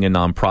becoming a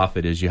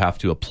nonprofit is you have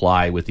to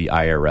apply with the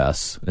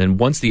IRS. And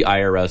once the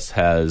IRS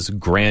has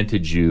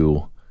granted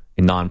you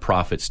a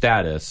nonprofit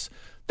status,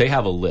 they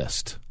have a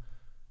list.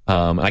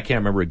 I can't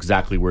remember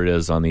exactly where it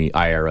is on the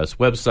IRS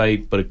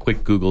website, but a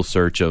quick Google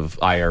search of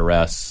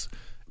IRS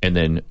and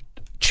then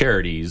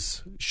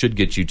charities should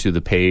get you to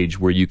the page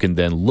where you can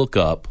then look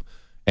up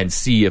and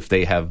see if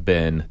they have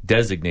been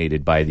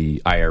designated by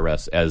the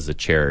IRS as a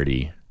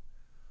charity.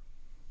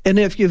 And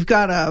if you've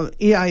got a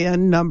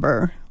EIN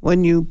number,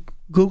 when you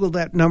Google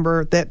that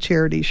number, that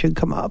charity should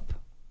come up.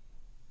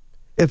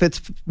 If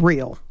it's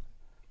real,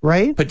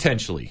 right?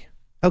 Potentially.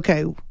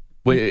 Okay.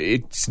 Well,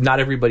 it's not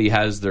everybody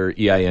has their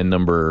EIN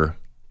number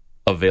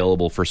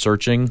available for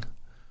searching.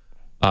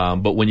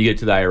 But when you get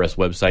to the IRS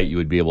website, you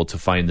would be able to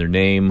find their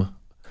name.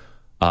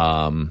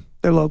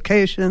 Their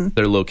location.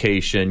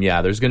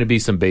 Yeah, there's going to be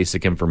some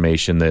basic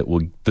information that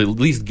will at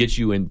least get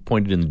you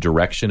pointed in the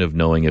direction of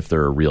knowing if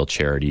they're a real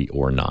charity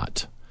or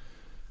not.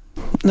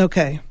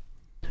 Okay.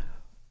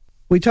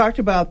 We talked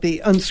about the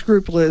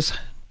unscrupulous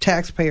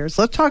taxpayers.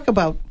 Let's talk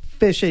about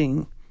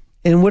phishing.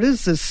 And what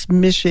is this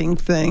smishing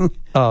thing?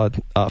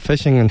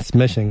 Phishing and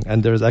smishing,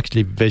 and there's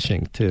actually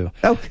vishing too.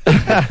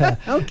 Okay.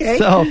 Okay.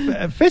 So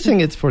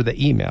phishing is for the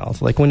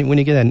emails. Like when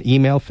you get an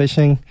email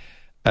phishing,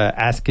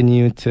 asking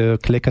you to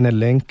click on a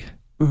link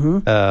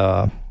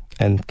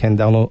and can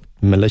download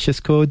malicious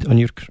code on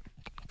your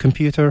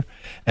computer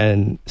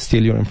and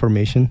steal your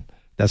information.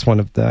 That's one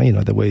of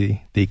the the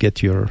way they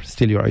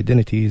steal your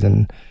identities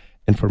and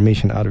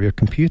information out of your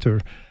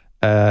computer.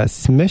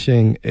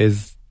 Smishing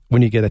is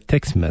when you get a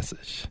text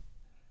message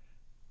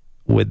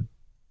with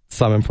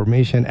some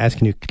information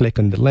asking you to click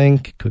on the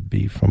link. It could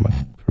be from a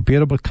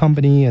reputable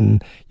company,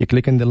 and you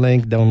click on the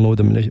link, download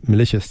the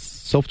malicious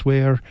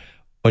software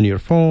on your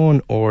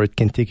phone, or it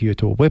can take you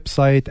to a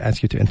website,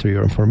 ask you to enter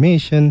your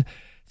information.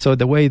 So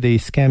the way they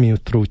scam you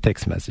through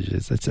text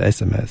messages, it's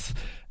SMS.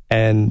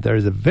 And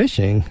there's a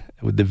vishing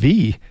with the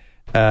V.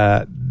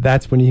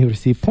 That's when you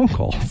receive phone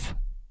calls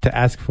to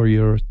ask for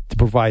to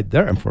provide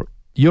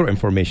your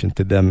information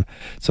to them,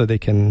 so they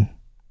can,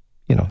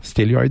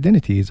 steal your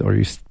identities or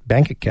your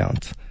bank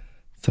account.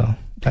 So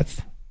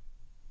that's.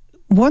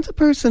 Once a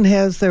person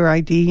has their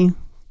ID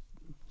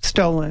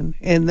stolen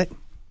and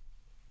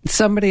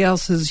somebody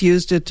else has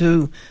used it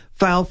to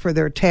file for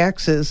their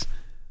taxes,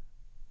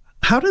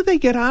 how do they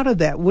get out of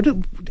that?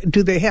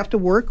 Do they have to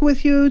work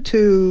with you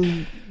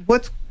to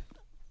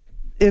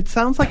it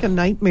sounds like a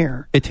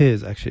nightmare. It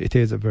is, actually. It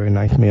is a very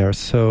nightmare.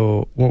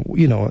 So,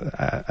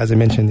 as I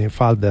mentioned, you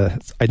file the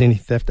identity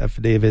theft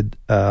affidavit,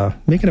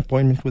 make an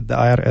appointment with the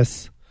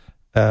IRS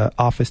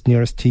office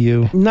nearest to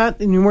you.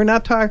 We're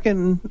not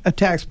talking a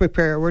tax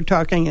preparer. We're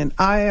talking an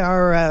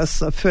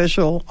IRS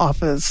official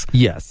office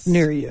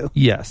near you.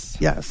 Yes.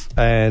 Yes.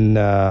 And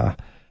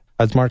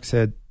as Mark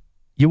said,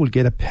 you will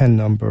get a PIN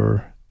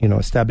number,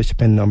 establish a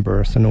PIN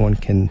number so no one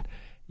can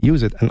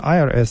use it. And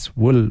IRS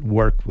will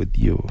work with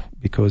you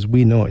because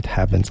we know it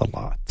happens a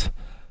lot.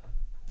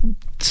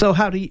 So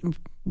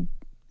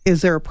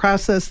is there a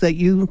process that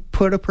you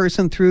put a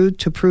person through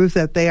to prove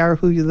that they are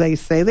who they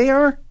say they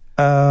are?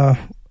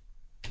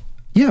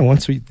 Yeah,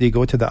 once they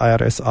go to the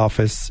IRS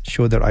office,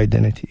 show their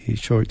identity,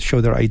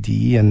 show their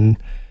ID, and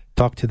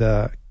talk to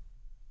the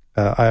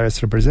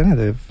IRS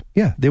representative,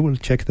 they will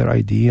check their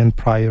ID and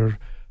prior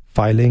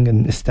filing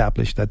and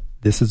establish that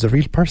this is a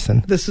real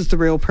person. This is the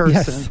real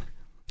person. Yes.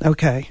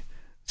 Okay.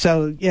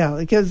 So,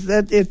 because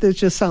it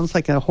just sounds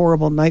like a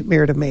horrible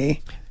nightmare to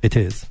me. It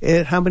is.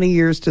 How many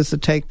years does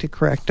it take to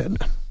correct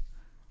it?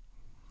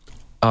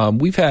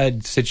 We've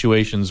had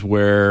situations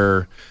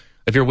where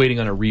if you're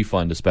waiting on a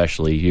refund,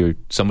 especially,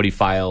 somebody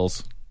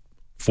files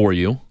for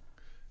you.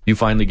 You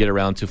finally get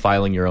around to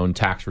filing your own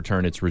tax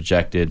return. It's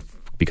rejected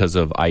because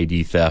of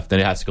ID theft. Then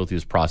it has to go through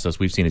this process.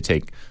 We've seen it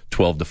take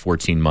 12 to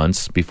 14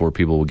 months before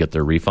people will get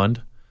their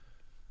refund.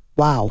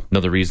 Wow.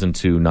 Another reason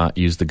to not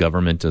use the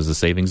government as a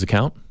savings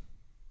account.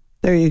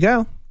 There you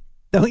go.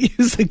 Don't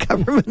use the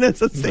government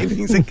as a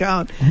savings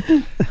account.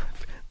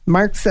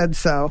 Marc said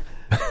so.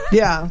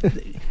 Yeah.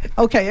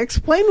 Okay,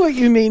 explain what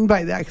you mean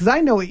by that, because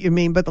I know what you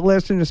mean, but the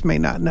listeners may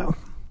not know.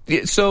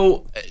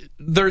 So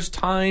there's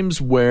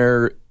times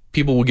where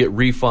people will get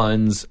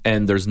refunds,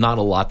 and there's not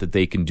a lot that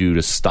they can do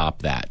to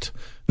stop that.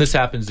 This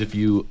happens if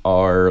you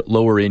are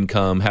lower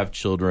income, have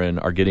children,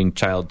 are getting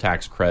child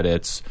tax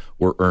credits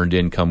or earned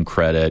income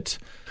credit.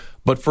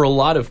 But for a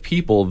lot of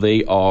people,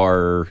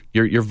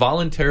 you're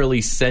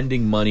voluntarily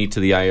sending money to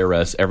the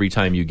IRS every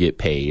time you get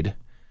paid.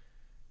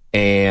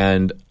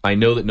 And I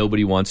know that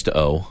nobody wants to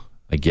owe.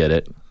 I get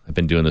it. I've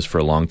been doing this for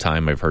a long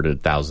time. I've heard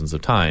it thousands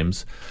of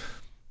times.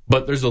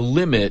 But there's a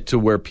limit to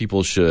where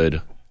people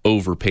should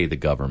overpay the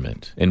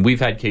government. And we've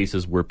had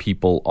cases where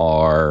people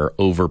are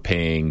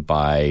overpaying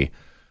by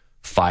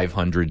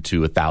 $500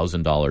 to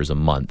 $1,000 a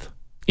month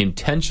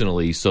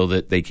intentionally so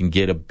that they can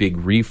get a big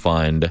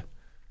refund,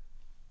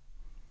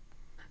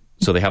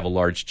 so they have a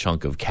large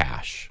chunk of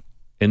cash.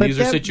 And these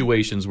are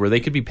situations where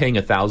they could be paying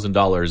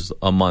 $1,000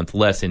 a month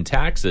less in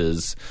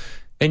taxes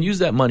and use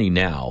that money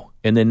now,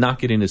 and then not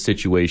get in a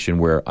situation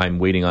where I'm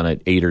waiting on an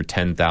 $8,000 or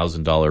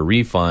 $10,000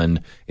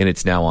 refund and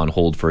it's now on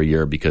hold for a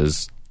year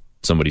because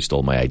somebody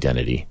stole my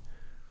identity.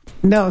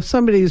 No, if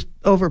somebody's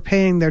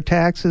overpaying their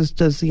taxes,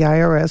 does the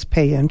IRS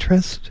pay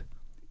interest?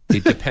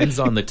 It depends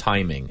on the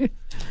timing.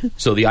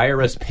 So the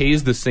IRS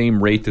pays the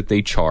same rate that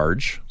they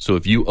charge. So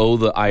if you owe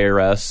the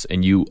IRS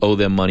and you owe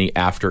them money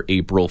after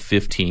April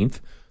 15th,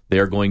 they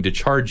are going to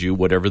charge you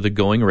whatever the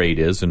going rate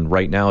is. And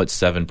right now it's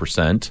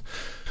 7%.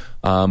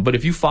 But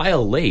if you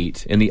file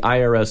late and the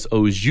IRS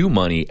owes you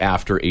money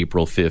after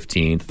April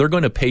 15th, they're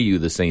going to pay you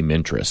the same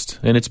interest.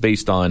 And it's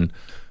based on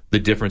the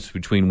difference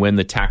between when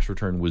the tax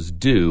return was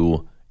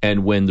due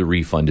and when the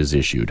refund is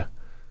issued.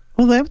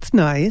 Well, that's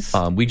nice.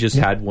 We just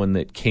had one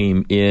that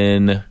came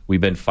in.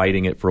 We've been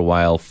fighting it for a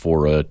while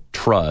for a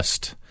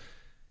trust,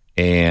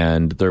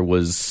 and there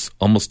was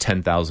almost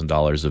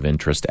 $10,000 of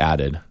interest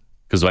added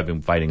because I've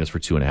been fighting this for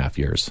 2.5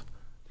 years.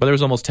 But there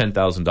was almost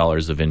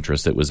 $10,000 of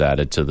interest that was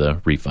added to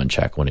the refund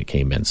check when it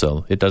came in.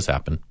 So it does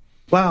happen.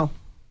 Wow.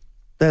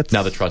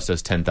 Now the trust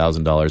has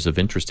 $10,000 of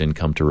interest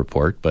income to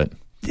report, but...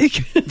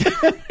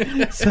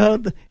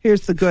 So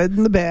here's the good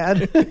and the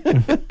bad.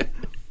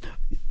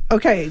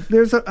 Okay,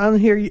 there's on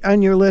here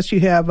on your list you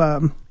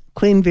have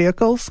clean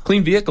vehicles.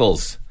 Clean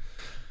vehicles.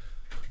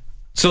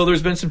 So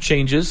there's been some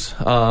changes.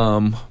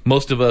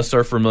 Most of us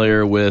are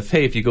familiar with,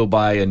 hey, if you go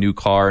buy a new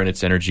car and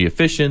it's energy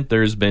efficient,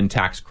 there's been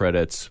tax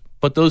credits,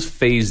 but those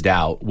phased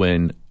out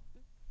when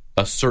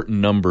a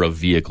certain number of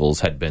vehicles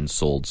had been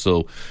sold.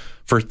 So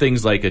for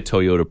things like a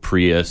Toyota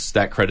Prius,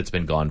 that credit's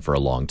been gone for a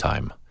long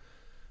time.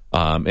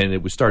 And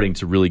it was starting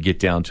to really get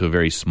down to a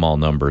very small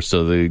number.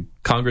 So the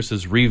Congress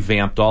has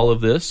revamped all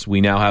of this.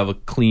 We now have a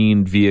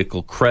clean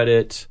vehicle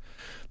credit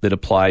that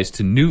applies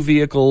to new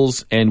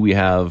vehicles, and we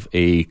have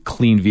a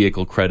clean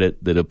vehicle credit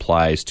that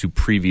applies to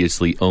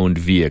previously owned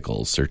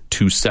vehicles. They're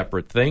two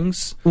separate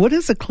things. What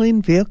is a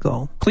clean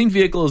vehicle? Clean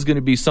vehicle is going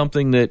to be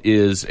something that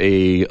is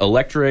a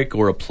electric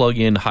or a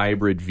plug-in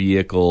hybrid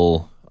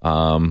vehicle.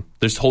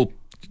 There's whole...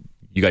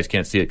 You guys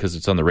can't see it because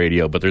it's on the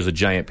radio, but there's a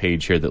giant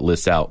page here that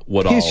lists out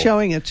what He's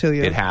showing it to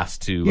you. It has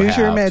to use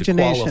your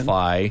imagination to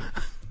qualify.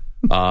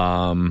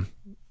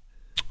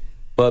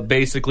 But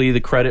basically, the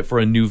credit for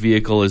a new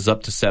vehicle is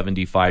up to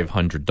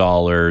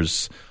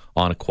 $7,500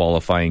 on a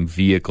qualifying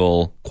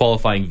vehicle.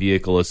 Qualifying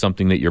vehicle is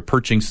something that you're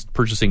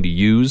purchasing to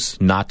use,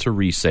 not to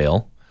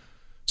resale.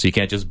 So you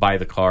can't just buy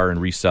the car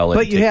and resell it.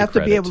 But you have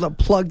to be able to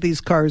plug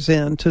these cars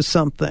into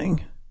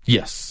something.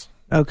 Yes.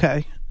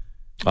 Okay.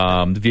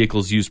 The vehicle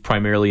is used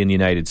primarily in the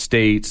United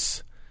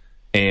States,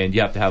 and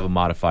you have to have a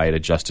modified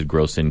adjusted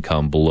gross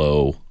income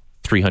below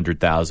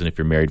 $300,000 if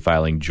you're married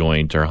filing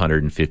joint, or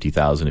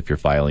 $150,000 if you're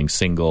filing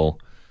single.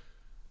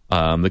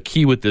 The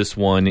key with this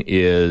one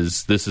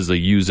is this is a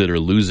use it or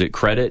lose it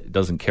credit. It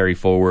doesn't carry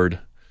forward.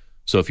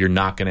 So if you're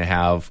not going to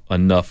have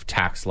enough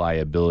tax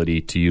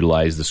liability to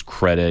utilize this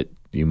credit,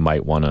 you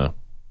might want to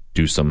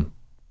do some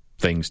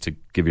things to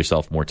give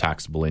yourself more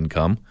taxable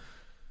income.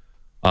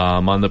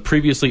 On the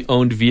previously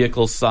owned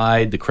vehicle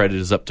side, the credit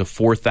is up to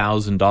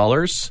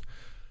 $4,000.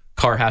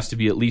 Car has to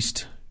be at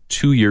least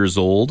 2 years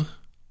old.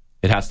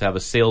 It has to have a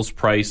sales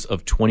price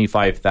of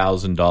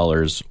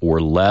 $25,000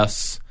 or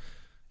less.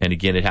 And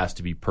again, it has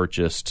to be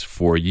purchased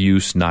for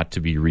use, not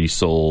to be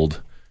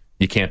resold.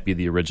 You can't be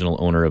the original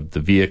owner of the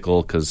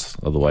vehicle because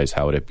otherwise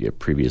how would it be a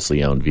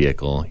previously owned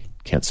vehicle? You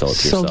can't sell it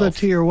to yourself. Sold it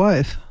to your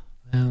wife.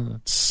 Well,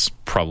 it's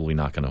probably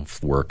not going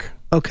to work.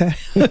 Okay.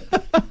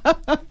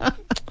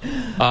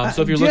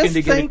 So if you're looking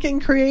to get thinking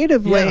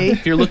creatively,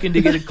 if you're looking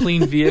to get a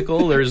clean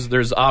vehicle,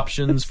 there's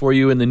options for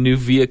you in the new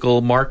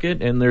vehicle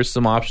market, and there's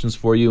some options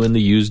for you in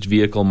the used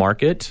vehicle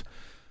market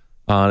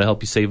to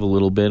help you save a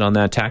little bit on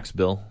that tax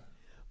bill.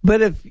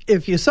 But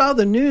if you saw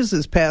the news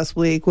this past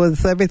week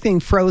with everything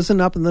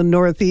frozen up in the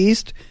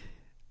Northeast,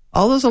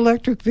 all those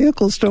electric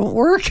vehicles don't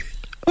work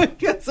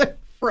because they're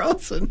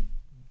frozen.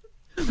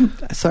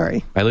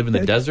 Sorry. I live in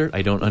the desert.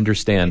 I don't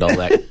understand all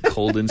that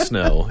cold and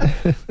snow.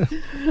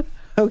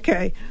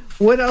 Okay.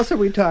 What else are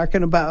we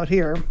talking about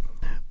here?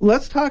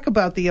 Let's talk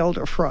about the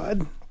elder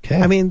fraud.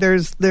 Okay. I mean,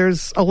 there's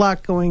a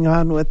lot going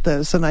on with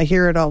this, and I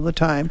hear it all the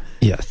time.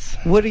 Yes.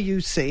 What do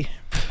you see?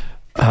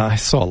 I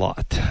saw a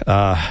lot.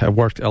 I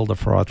worked elder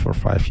fraud for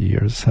 5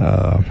 years,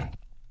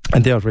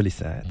 and they are really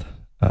sad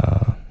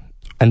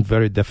and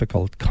very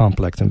difficult,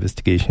 complex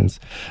investigations.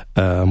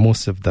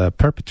 Most of the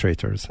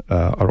perpetrators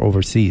are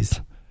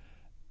overseas.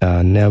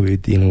 Now we're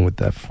dealing with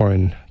the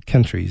foreign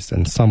countries,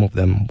 and some of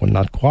them will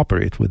not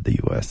cooperate with the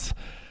U.S.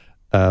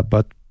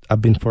 But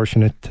I've been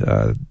fortunate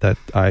that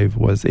I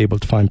was able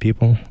to find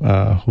people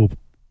who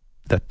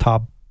the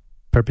top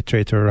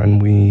perpetrator,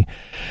 and we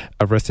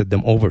arrested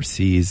them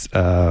overseas.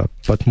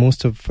 But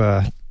most of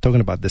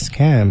talking about the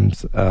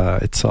scams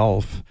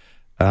itself,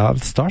 I'll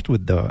start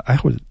with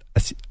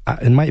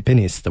in my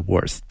opinion, it's the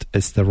worst.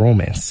 It's the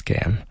romance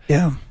scam.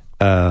 Yeah.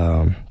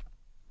 The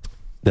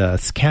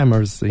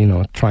scammers,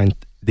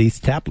 they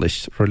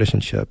establish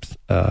relationships,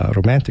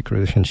 romantic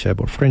relationship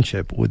or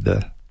friendship with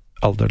the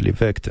elderly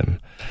victim,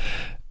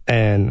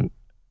 and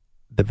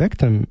the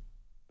victim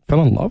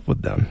fell in love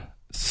with them.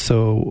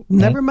 So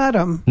never met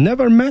them,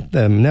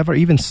 never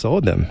even saw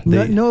them.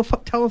 No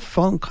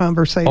telephone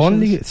conversations.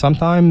 Only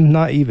sometimes,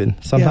 not even.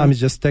 Sometimes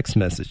just text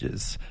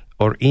messages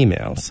or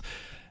emails,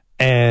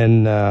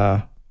 and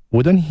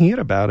we don't hear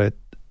about it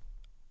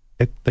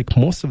like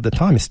most of the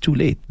time, it's too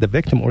late. The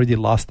victim already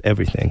lost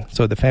everything.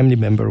 So the family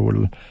member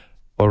will,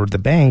 or the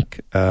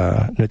bank,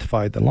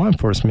 notify the law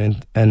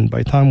enforcement. And by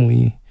the time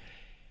we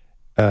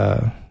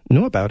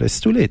know about it, it's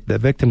too late. The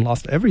victim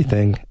lost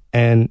everything.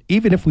 And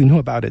even if we knew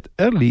about it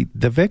early,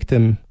 the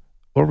victim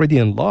already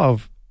in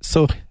love,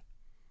 so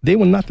they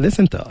will not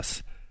listen to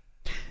us.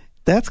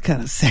 That's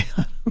kind of sad.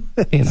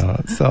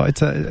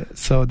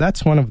 So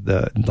that's one of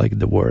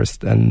the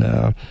worst. And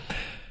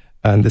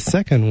the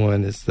second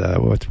one is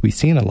what we've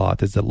seen a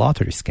lot is the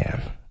lottery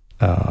scam.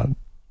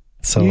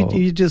 So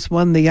you just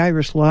won the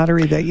Irish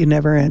lottery that you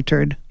never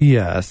entered.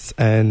 Yes,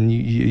 and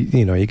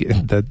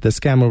the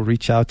scam will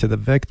reach out to the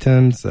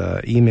victims,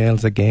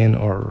 emails again,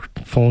 or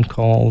phone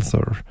calls,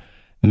 or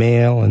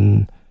mail,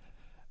 and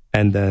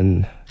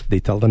then they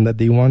tell them that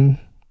they won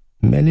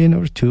 $1 million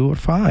or $2 or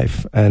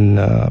 $5,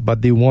 and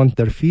but they want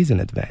their fees in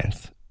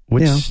advance,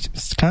 which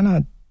kind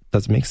of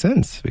doesn't make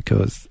sense,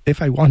 because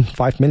if I won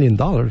 $5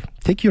 million,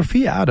 take your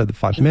fee out of the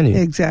 $5 million.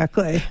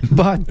 Exactly.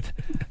 But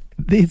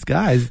these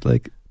guys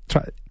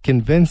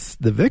convince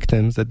the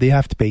victims that they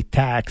have to pay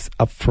tax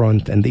up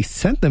front, and they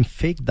send them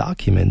fake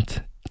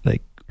document,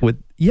 like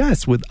with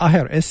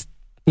IRS,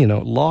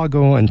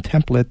 logo and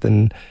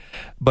template,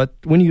 but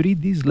when you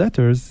read these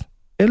letters,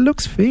 it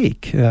looks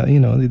fake.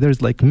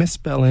 There's like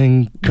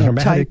misspelling,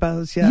 grammatic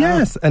typos.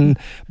 Yes,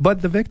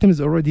 but the victim is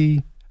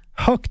already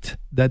hooked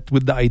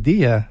with the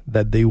idea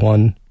that they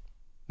won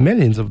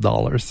millions of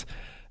dollars,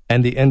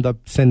 and they end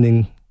up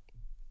sending.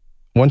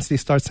 Once they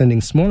start sending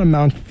small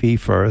amount fee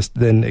first,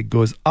 then it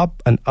goes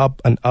up and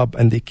up and up,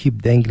 and they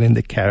keep dangling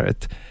the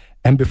carrot.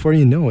 And before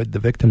you know it, the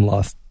victim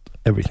lost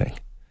everything.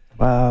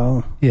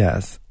 Wow.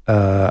 Yes.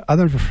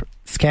 Other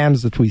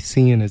scams that we've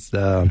seen is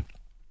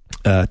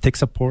tech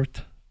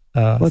support.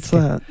 What's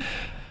scam.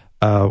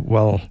 that?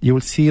 Well, you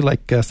will see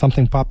like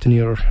something popped in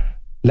your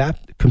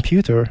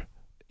computer.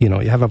 You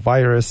have a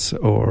virus,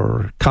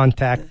 or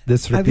contact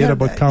this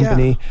reputable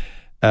company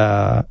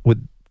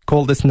with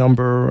call this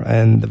number,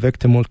 and the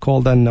victim will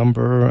call that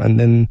number, and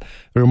then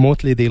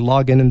remotely they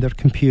log in their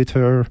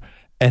computer,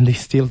 and they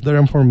steal their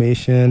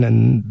information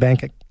and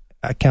bank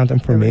account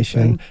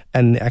information,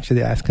 and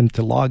actually ask them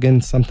to log in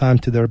sometime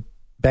to their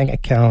bank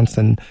accounts,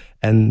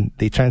 and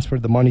they transfer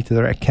the money to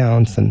their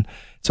accounts, and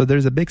so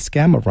there's a big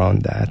scam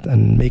around that,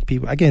 and make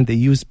people, again, they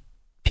use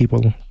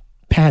people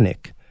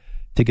panic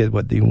to get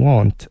what they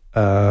want.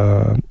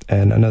 And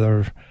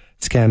another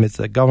scam is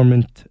a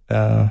government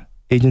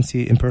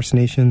agency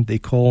impersonation. They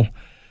call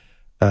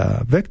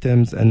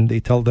victims and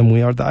they tell them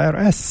we are the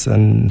IRS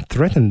and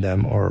threaten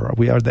them, or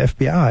we are the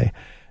FBI.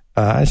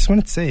 I just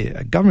wanted to say,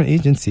 government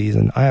agencies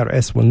and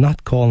IRS will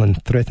not call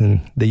and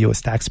threaten the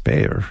U.S.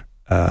 taxpayer.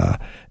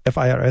 If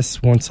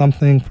IRS wants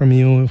something from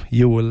you,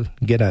 you will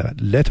get a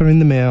letter in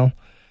the mail.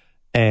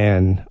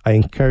 And I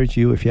encourage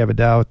you, if you have a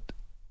doubt,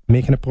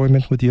 make an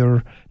appointment with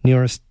your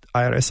nearest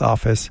IRS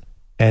office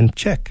and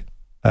check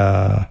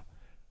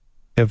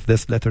if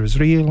this letter is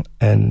real,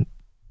 and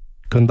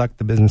conduct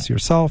the business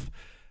yourself.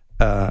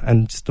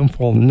 And just don't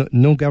fall.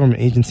 No government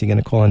agency going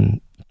to call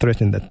and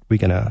threaten that we're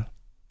going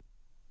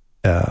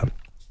to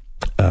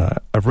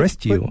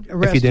arrest you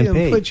if you didn't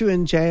pay. Put you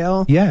in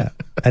jail. Yeah,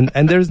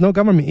 and there's no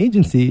government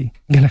agency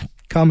going to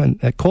come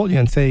and call you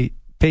and say,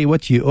 pay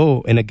what you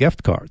owe in a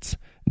gift cards.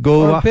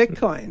 Or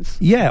Bitcoins.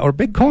 Yeah, or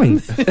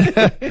Bitcoins.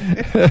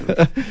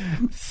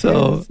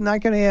 So it's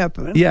not going to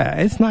happen. Yeah,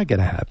 it's not going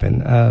to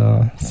happen.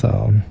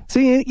 So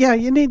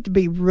you need to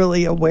be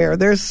really aware.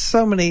 There's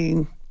so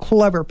many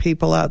clever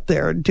people out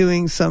there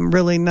doing some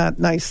really not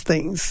nice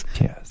things.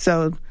 Yeah.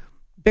 So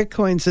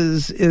Bitcoins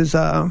is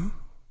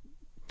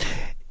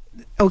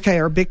okay.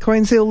 Are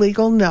Bitcoins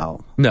illegal?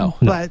 No.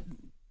 But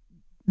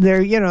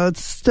they're,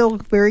 it's still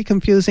very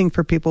confusing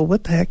for people.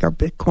 What the heck are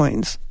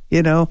Bitcoins?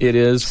 It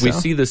is. So. We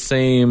see the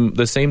same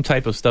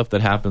type of stuff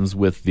that happens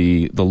with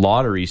the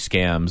lottery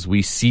scams.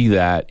 We see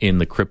that in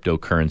the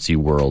cryptocurrency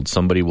world.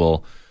 Somebody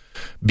will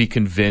be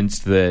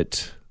convinced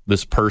that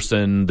this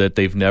person that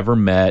they've never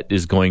met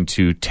is going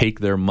to take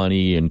their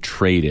money and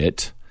trade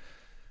it.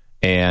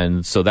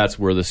 And so that's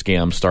where the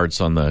scam starts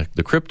on the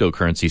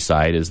cryptocurrency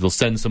side, is they'll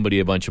send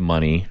somebody a bunch of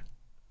money,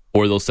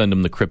 or they'll send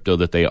them the crypto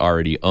that they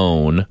already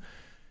own.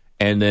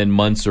 And then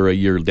months or a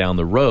year down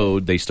the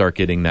road, they start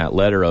getting that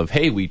letter of,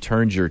 hey, we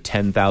turned your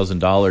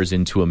 $10,000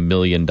 into $1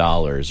 million,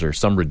 or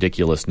some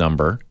ridiculous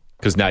number,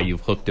 because now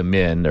you've hooked them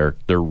in. They're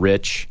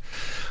rich.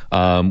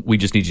 We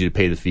just need you to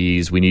pay the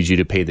fees. We need you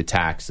to pay the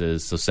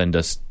taxes. So send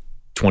us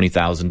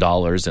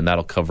 $20,000, and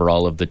that'll cover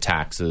all of the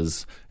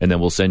taxes. And then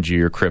we'll send you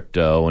your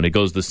crypto. And it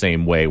goes the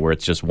same way, where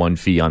it's just one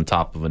fee on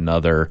top of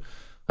another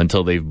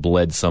until they've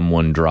bled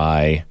someone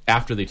dry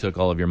after they took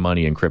all of your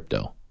money in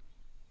crypto.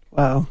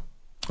 Wow.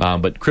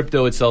 But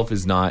crypto itself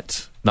is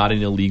not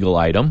an illegal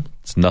item.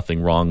 It's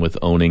nothing wrong with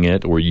owning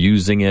it or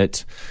using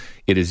it.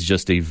 It is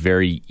just a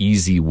very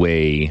easy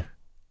way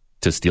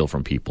to steal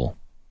from people,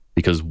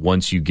 because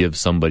once you give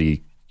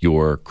somebody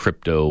your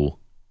crypto,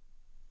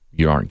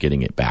 you aren't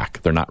getting it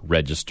back. They're not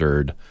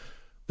registered.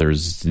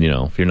 There's,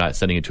 if you're not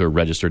sending it to a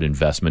registered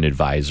investment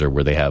advisor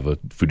where they have a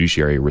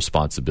fiduciary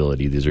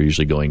responsibility, these are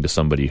usually going to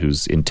somebody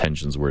whose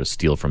intentions were to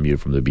steal from you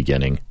from the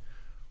beginning.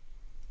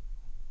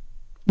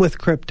 With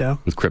crypto.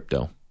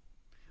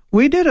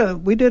 We did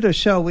a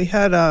show. We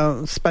had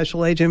a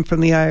special agent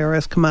from the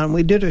IRS come on.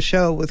 We did a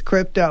show with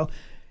crypto.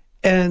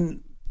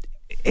 And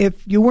if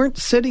you weren't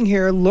sitting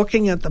here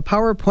looking at the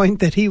PowerPoint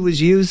that he was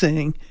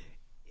using,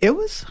 it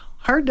was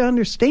hard to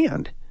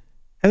understand.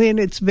 I mean,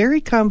 it's very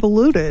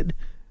convoluted.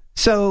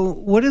 So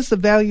what is the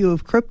value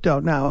of crypto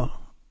now?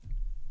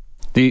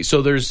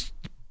 So there's,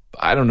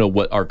 I don't know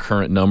what our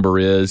current number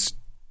is,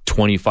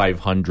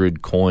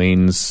 2,500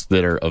 coins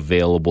that are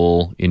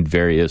available in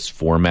various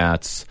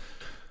formats.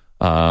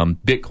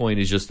 Bitcoin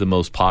is just the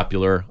most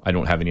popular. I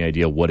don't have any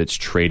idea what it's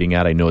trading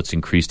at. I know it's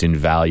increased in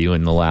value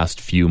in the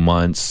last few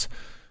months.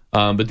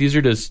 But these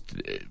are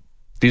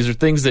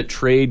things that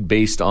trade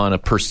based on a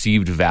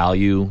perceived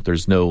value.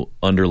 There's no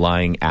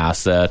underlying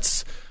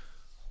assets.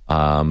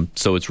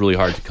 So it's really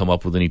hard to come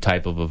up with any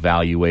type of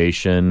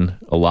evaluation.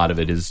 A lot of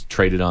it is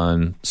traded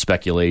on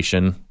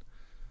speculation.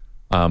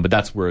 But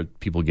that's where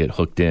people get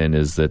hooked in,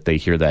 is that they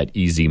hear that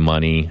easy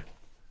money.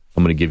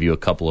 I'm going to give you a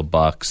couple of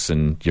bucks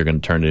and you're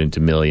going to turn it into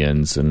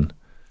millions. And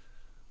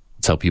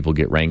that's how people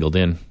get wrangled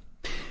in.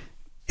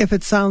 If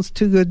it sounds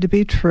too good to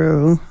be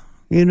true,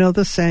 you know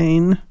the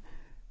saying.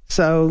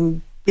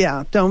 So,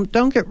 yeah,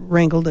 don't get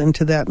wrangled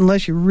into that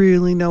unless you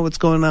really know what's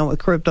going on with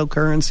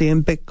cryptocurrency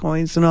and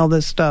bitcoins and all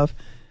this stuff.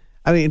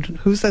 I mean,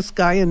 who's this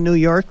guy in New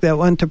York that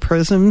went to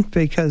prison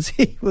because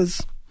he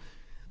was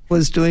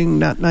doing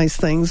not nice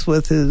things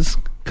with his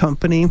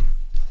company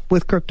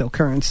with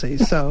cryptocurrency?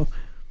 So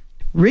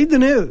read the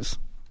news.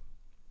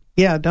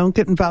 Yeah, don't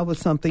get involved with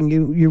something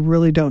you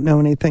really don't know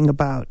anything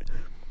about.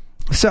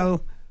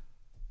 So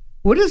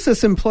what is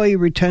this employee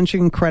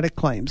retention credit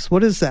claims?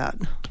 What is that?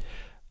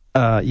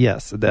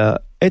 Yes,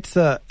 it's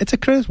a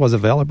credit was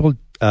available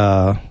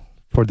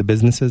for the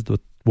businesses that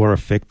were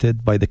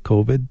affected by the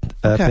COVID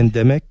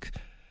pandemic,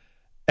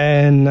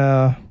 and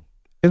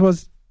it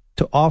was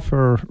to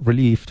offer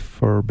relief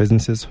for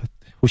businesses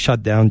who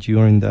shut down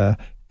during the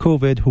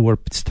COVID, who were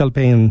still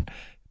paying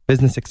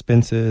business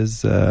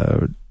expenses,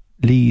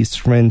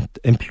 lease, rent,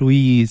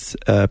 employees,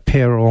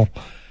 payroll,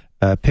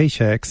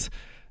 paychecks,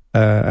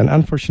 and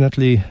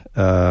unfortunately,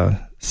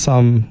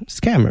 some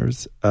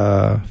scammers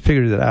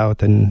figured it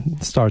out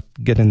and start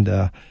getting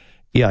the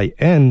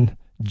EIN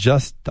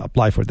just to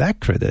apply for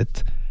that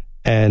credit,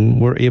 and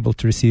were able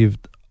to receive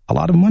a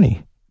lot of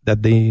money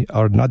that they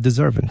are not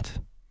deserving.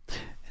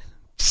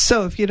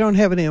 So if you don't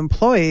have any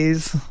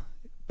employees,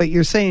 but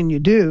you're saying you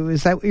do,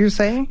 is that what you're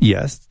saying?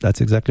 Yes,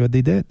 that's exactly what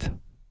they did.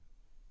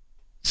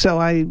 So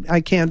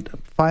I can't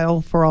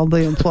file for all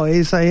the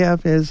employees I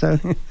have?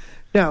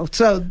 No.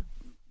 So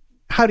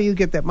how do you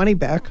get that money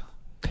back?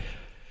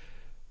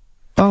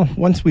 Well,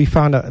 once we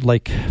found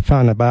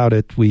about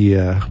it, we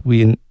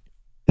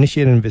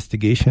initiate an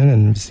investigation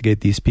and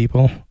investigate these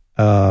people.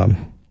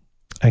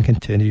 And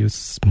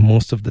continues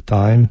most of the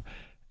time.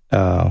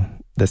 The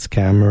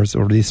scammers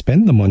already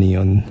spend the money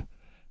on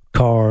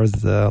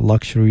cars,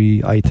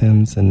 luxury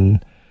items,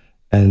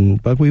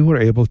 but we were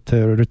able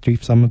to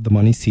retrieve some of the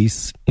money,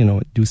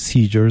 do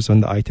seizures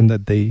on the item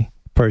that they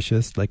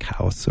purchased, like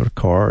house or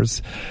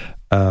cars.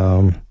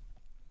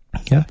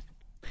 Yeah.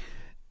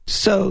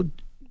 So,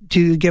 do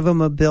you give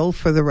them a bill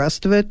for the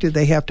rest of it? Do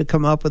they have to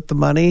come up with the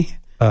money?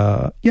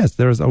 Yes,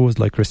 there is always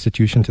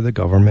restitution to the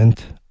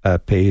government,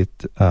 pay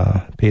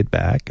it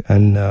back,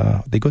 and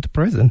they go to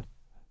prison.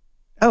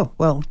 Oh,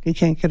 well, you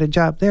can't get a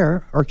job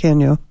there, or can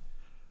you?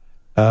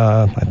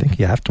 I think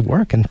you have to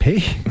work and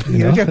pay.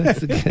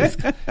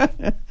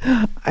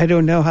 I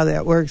don't know how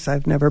that works.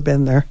 I've never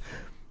been there.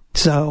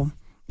 So,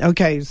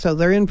 okay, so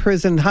they're in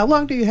prison. How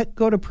long do you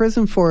go to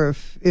prison for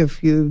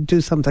if you do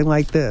something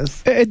like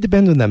this? It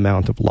depends on the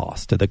amount of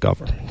loss to the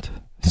government.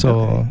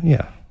 So,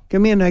 yeah.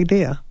 Give me an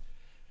idea.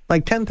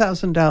 Like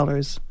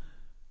 $10,000.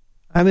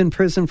 I'm in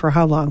prison for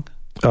how long?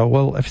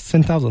 Well, if it's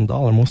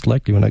 $10,000, most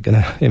likely we're not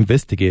going to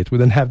investigate. We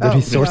don't have the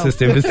resources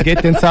to investigate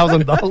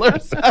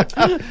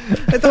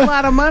 $10,000. It's a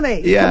lot of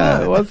money.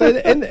 Yeah, well,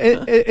 and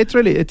it's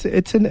really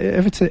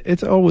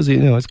it's always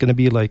it's going to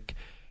be a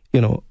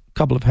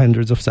couple of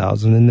hundreds of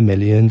thousands in the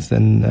millions,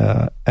 and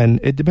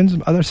it depends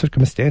on other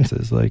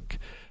circumstances, like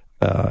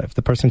if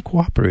the person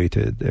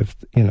cooperated, if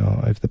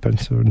the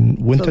person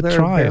went to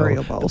trial.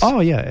 Variables. Oh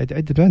yeah,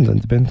 it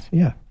depends.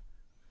 Yeah.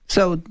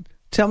 So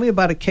tell me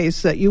about a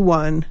case that you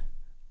won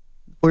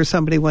where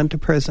somebody went to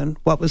prison.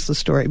 What was the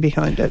story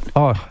behind it?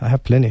 Oh, I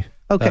have plenty.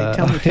 Okay,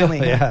 tell me.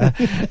 Yeah.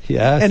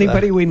 Yes.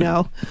 Anybody we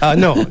know?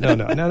 No,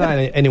 not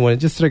anyone.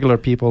 Just regular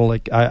people.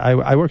 Like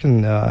I work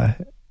in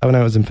when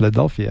I was in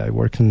Philadelphia, I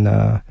worked in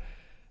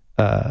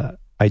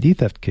ID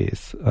theft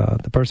case.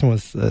 The person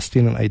was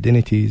stealing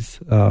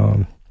identities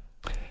and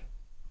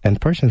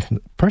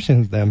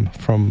purchasing them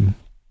from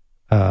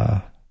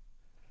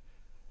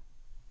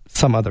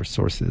some other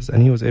sources,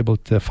 and he was able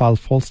to file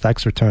false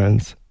tax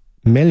returns,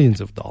 millions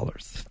of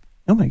dollars.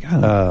 Oh my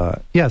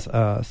God! Yes.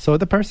 So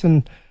the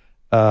person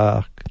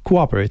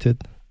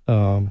cooperated,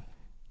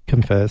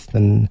 confessed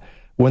and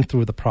went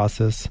through the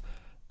process,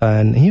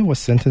 and he was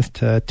sentenced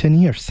to 10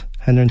 years,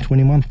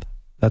 120 months.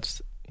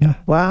 That's, yeah.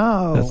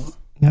 Wow.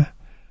 Yeah.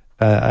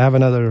 I have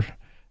another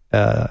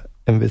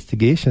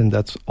investigation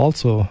that's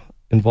also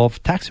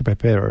involved taxi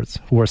preparers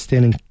who are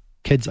stealing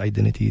kids'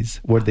 identities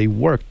where they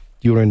worked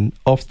during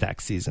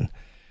off-tax season.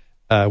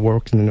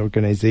 Worked in an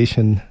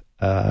organization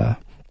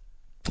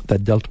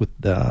that dealt with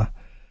the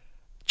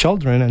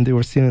children, and they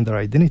were stealing their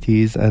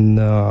identities, and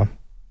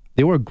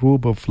they were a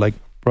group of like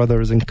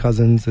brothers and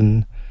cousins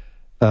and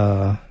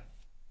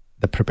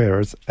the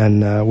preparers,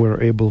 and we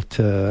were able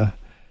to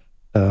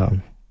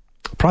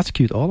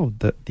prosecute all of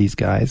these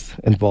guys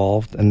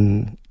involved,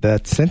 and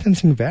that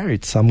sentencing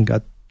varied. Some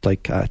got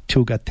like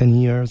 2 got 10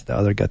 years, the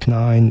other got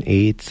 9,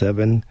 8,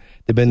 7,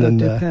 depending.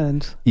 So it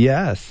depends.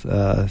 Yes.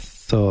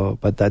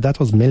 But that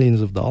was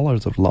millions of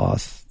dollars of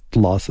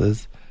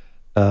losses.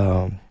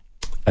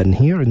 And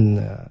here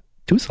in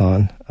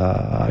Tucson,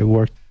 I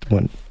worked,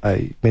 when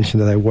I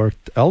mentioned that I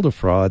worked elder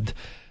fraud,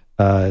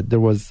 there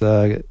was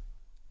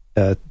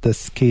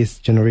this case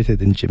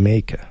generated in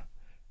Jamaica.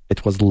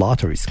 It was a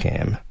lottery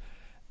scam.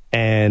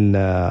 And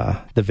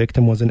the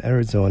victim was in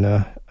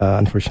Arizona.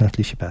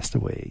 Unfortunately, she passed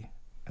away.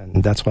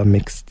 And that's what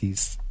makes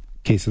these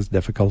cases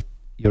difficult.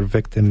 Your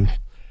victim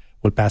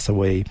will pass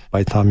away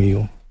by the time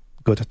you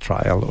go to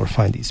trial or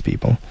find these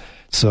people.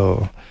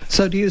 So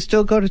do you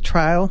still go to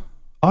trial?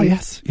 Oh,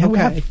 yes. Yeah,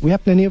 okay. we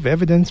have plenty of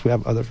evidence. We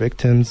have other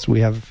victims.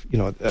 We have,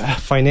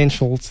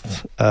 financials.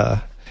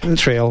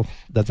 Trail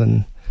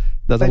doesn't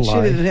but lie.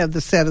 She didn't have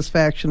the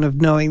satisfaction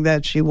of knowing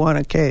that she won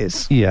a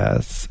case.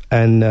 Yes,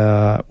 and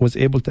was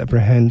able to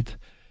apprehend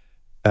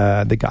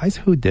the guys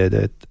who did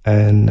it.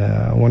 And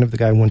one of the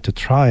guys went to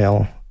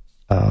trial,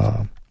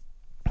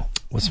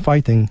 was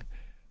fighting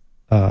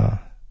the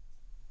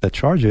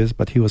charges,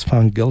 but he was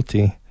found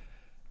guilty,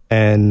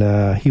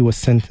 and he was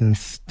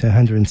sentenced to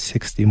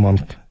 160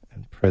 months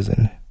in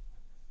prison.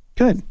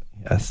 Good.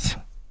 Yes.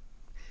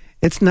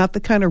 It's not the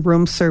kind of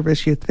room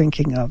service you're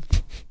thinking of.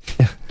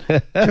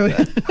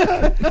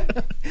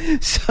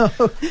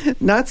 So,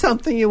 not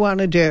something you want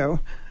to do.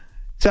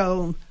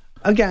 So,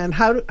 again,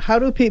 how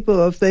do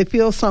people, if they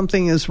feel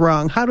something is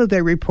wrong, how do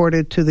they report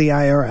it to the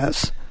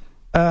IRS?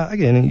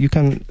 Again, you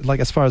can, like,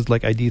 as far as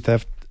like ID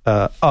theft,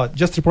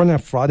 just reporting a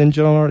fraud in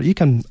general, you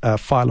can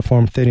file a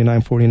form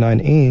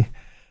 3949A.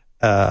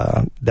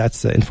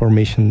 That's the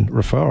information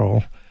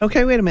referral.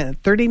 Okay, wait a minute.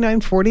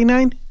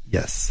 3949?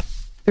 Yes.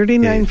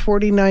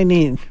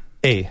 3949E.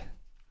 A.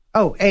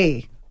 Oh,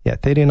 A. Yeah,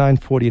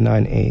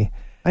 3949A.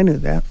 I knew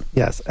that.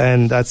 Yes,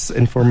 and that's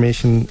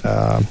information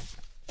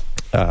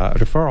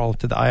referral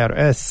to the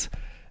IRS.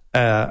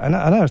 And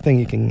another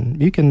thing,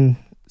 you can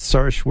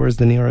search where's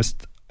the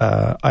nearest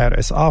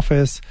IRS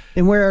office.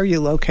 And where are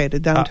you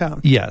located?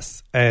 Downtown?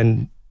 Yes,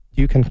 and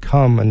you can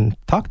come and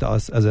talk to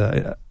us as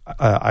a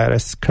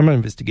IRS criminal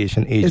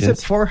investigation agent. Is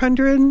it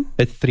 400?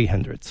 It's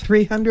 300.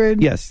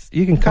 300? Yes,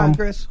 you can come.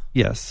 Congress?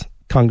 Yes,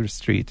 Congress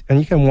Street. And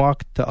you can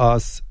walk to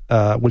us.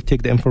 We'll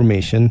take the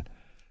information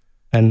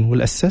and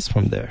we'll assess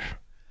from there.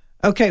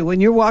 Okay,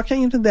 when you're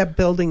walking into that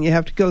building, you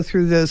have to go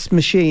through this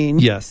machine.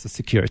 Yes, the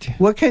security.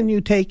 What can you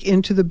take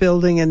into the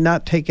building and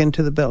not take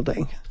into the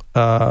building?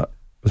 We'll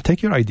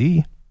take your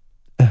ID.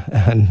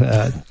 And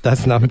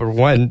that's number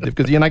one,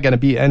 because you're not going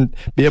to be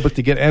able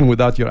to get in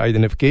without your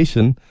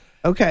identification.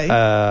 Okay,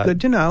 good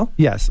to know.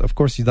 Yes, of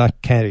course, you don't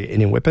carry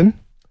any weapon.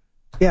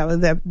 Yeah, well,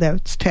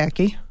 that's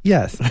tacky.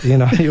 Yes,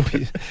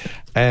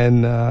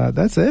 and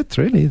that's it,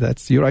 really.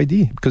 That's your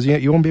ID, because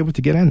you won't be able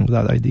to get in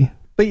without ID.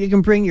 But you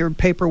can bring your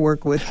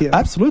paperwork with you.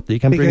 Absolutely,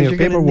 you can bring your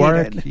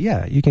paperwork.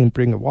 Yeah, you can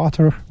bring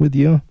water with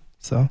you.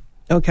 So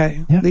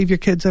okay, yeah. Leave your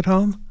kids at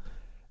home.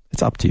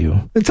 It's up to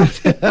you.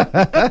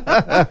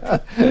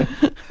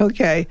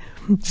 Okay,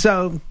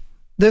 so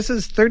this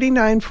is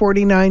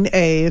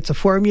 3949A. It's a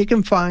form you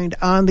can find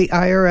on the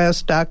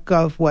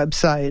IRS.gov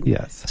website.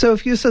 Yes. So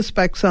if you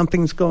suspect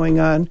something's going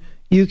on,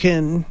 you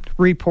can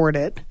report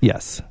it.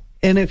 Yes.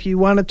 And if you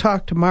want to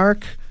talk to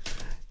Marc,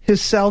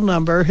 his cell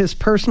number, his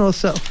personal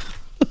cell.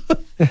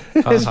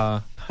 What's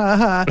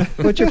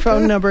your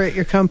phone number at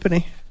your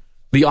company?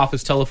 The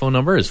office telephone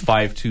number is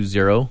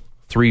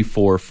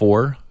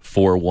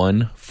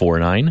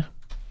 520-344-4149.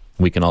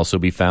 We can also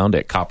be found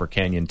at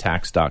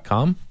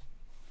coppercanyontax.com.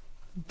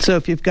 So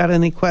if you've got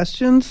any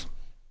questions,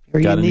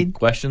 any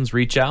questions,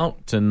 reach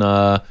out. And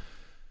the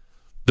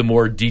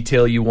more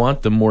detail you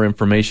want, the more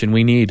information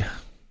we need.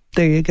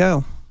 There you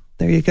go.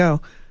 There you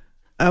go.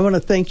 I want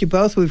to thank you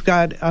both. We've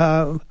got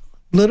a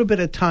little bit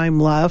of time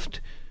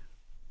left.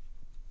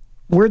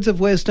 Words of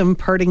wisdom,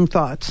 parting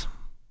thoughts.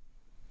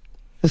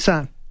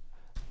 Hassan.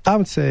 I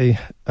would say,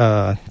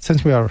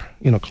 since we are,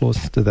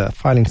 close to the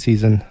filing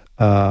season,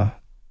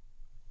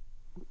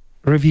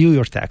 review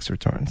your tax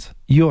returns.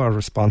 You are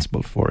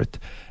responsible for it,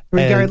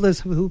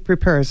 regardless of who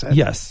prepares it.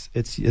 Yes,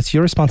 it's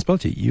your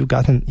responsibility. You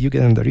get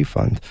in the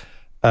refund.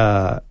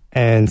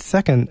 And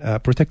second,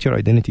 protect your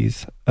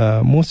identities.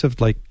 Most of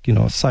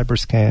cyber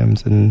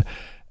scams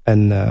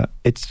and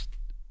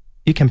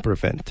you can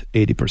prevent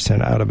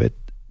 80% out of it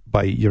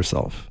by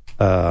yourself.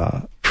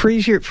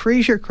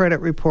 Freeze your credit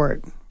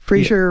report.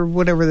 Freeze your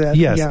whatever that.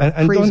 Yes, yeah,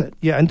 and freeze don't, it.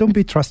 Yeah, and don't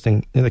be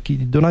trusting. Like, you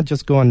do not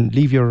just go and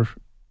leave your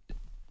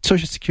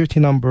social security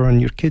number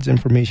and your kids'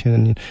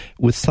 information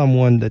with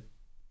someone that,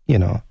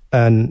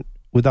 and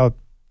without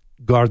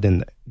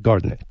guarding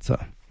it.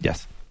 So,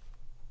 yes.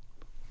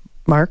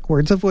 Mark,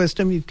 words of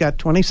wisdom. You've got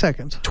 20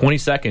 seconds. 20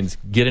 seconds.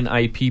 Get an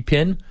IP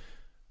PIN.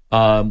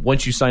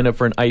 Once you sign up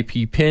for an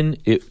IP PIN,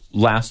 it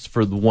lasts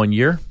for the 1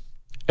 year.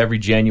 Every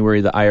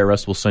January, the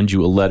IRS will send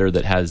you a letter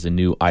that has a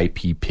new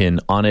IP PIN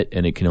on it,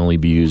 and it can only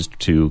be used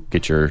to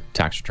get your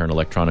tax return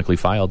electronically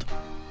filed.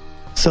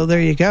 So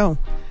there you go.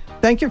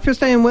 Thank you for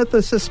staying with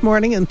us this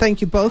morning, and thank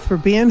you both for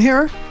being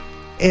here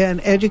and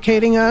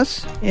educating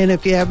us. And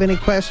if you have any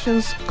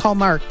questions, call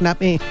Mark, not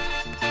me.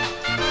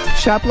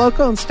 Shop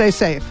local and stay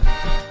safe.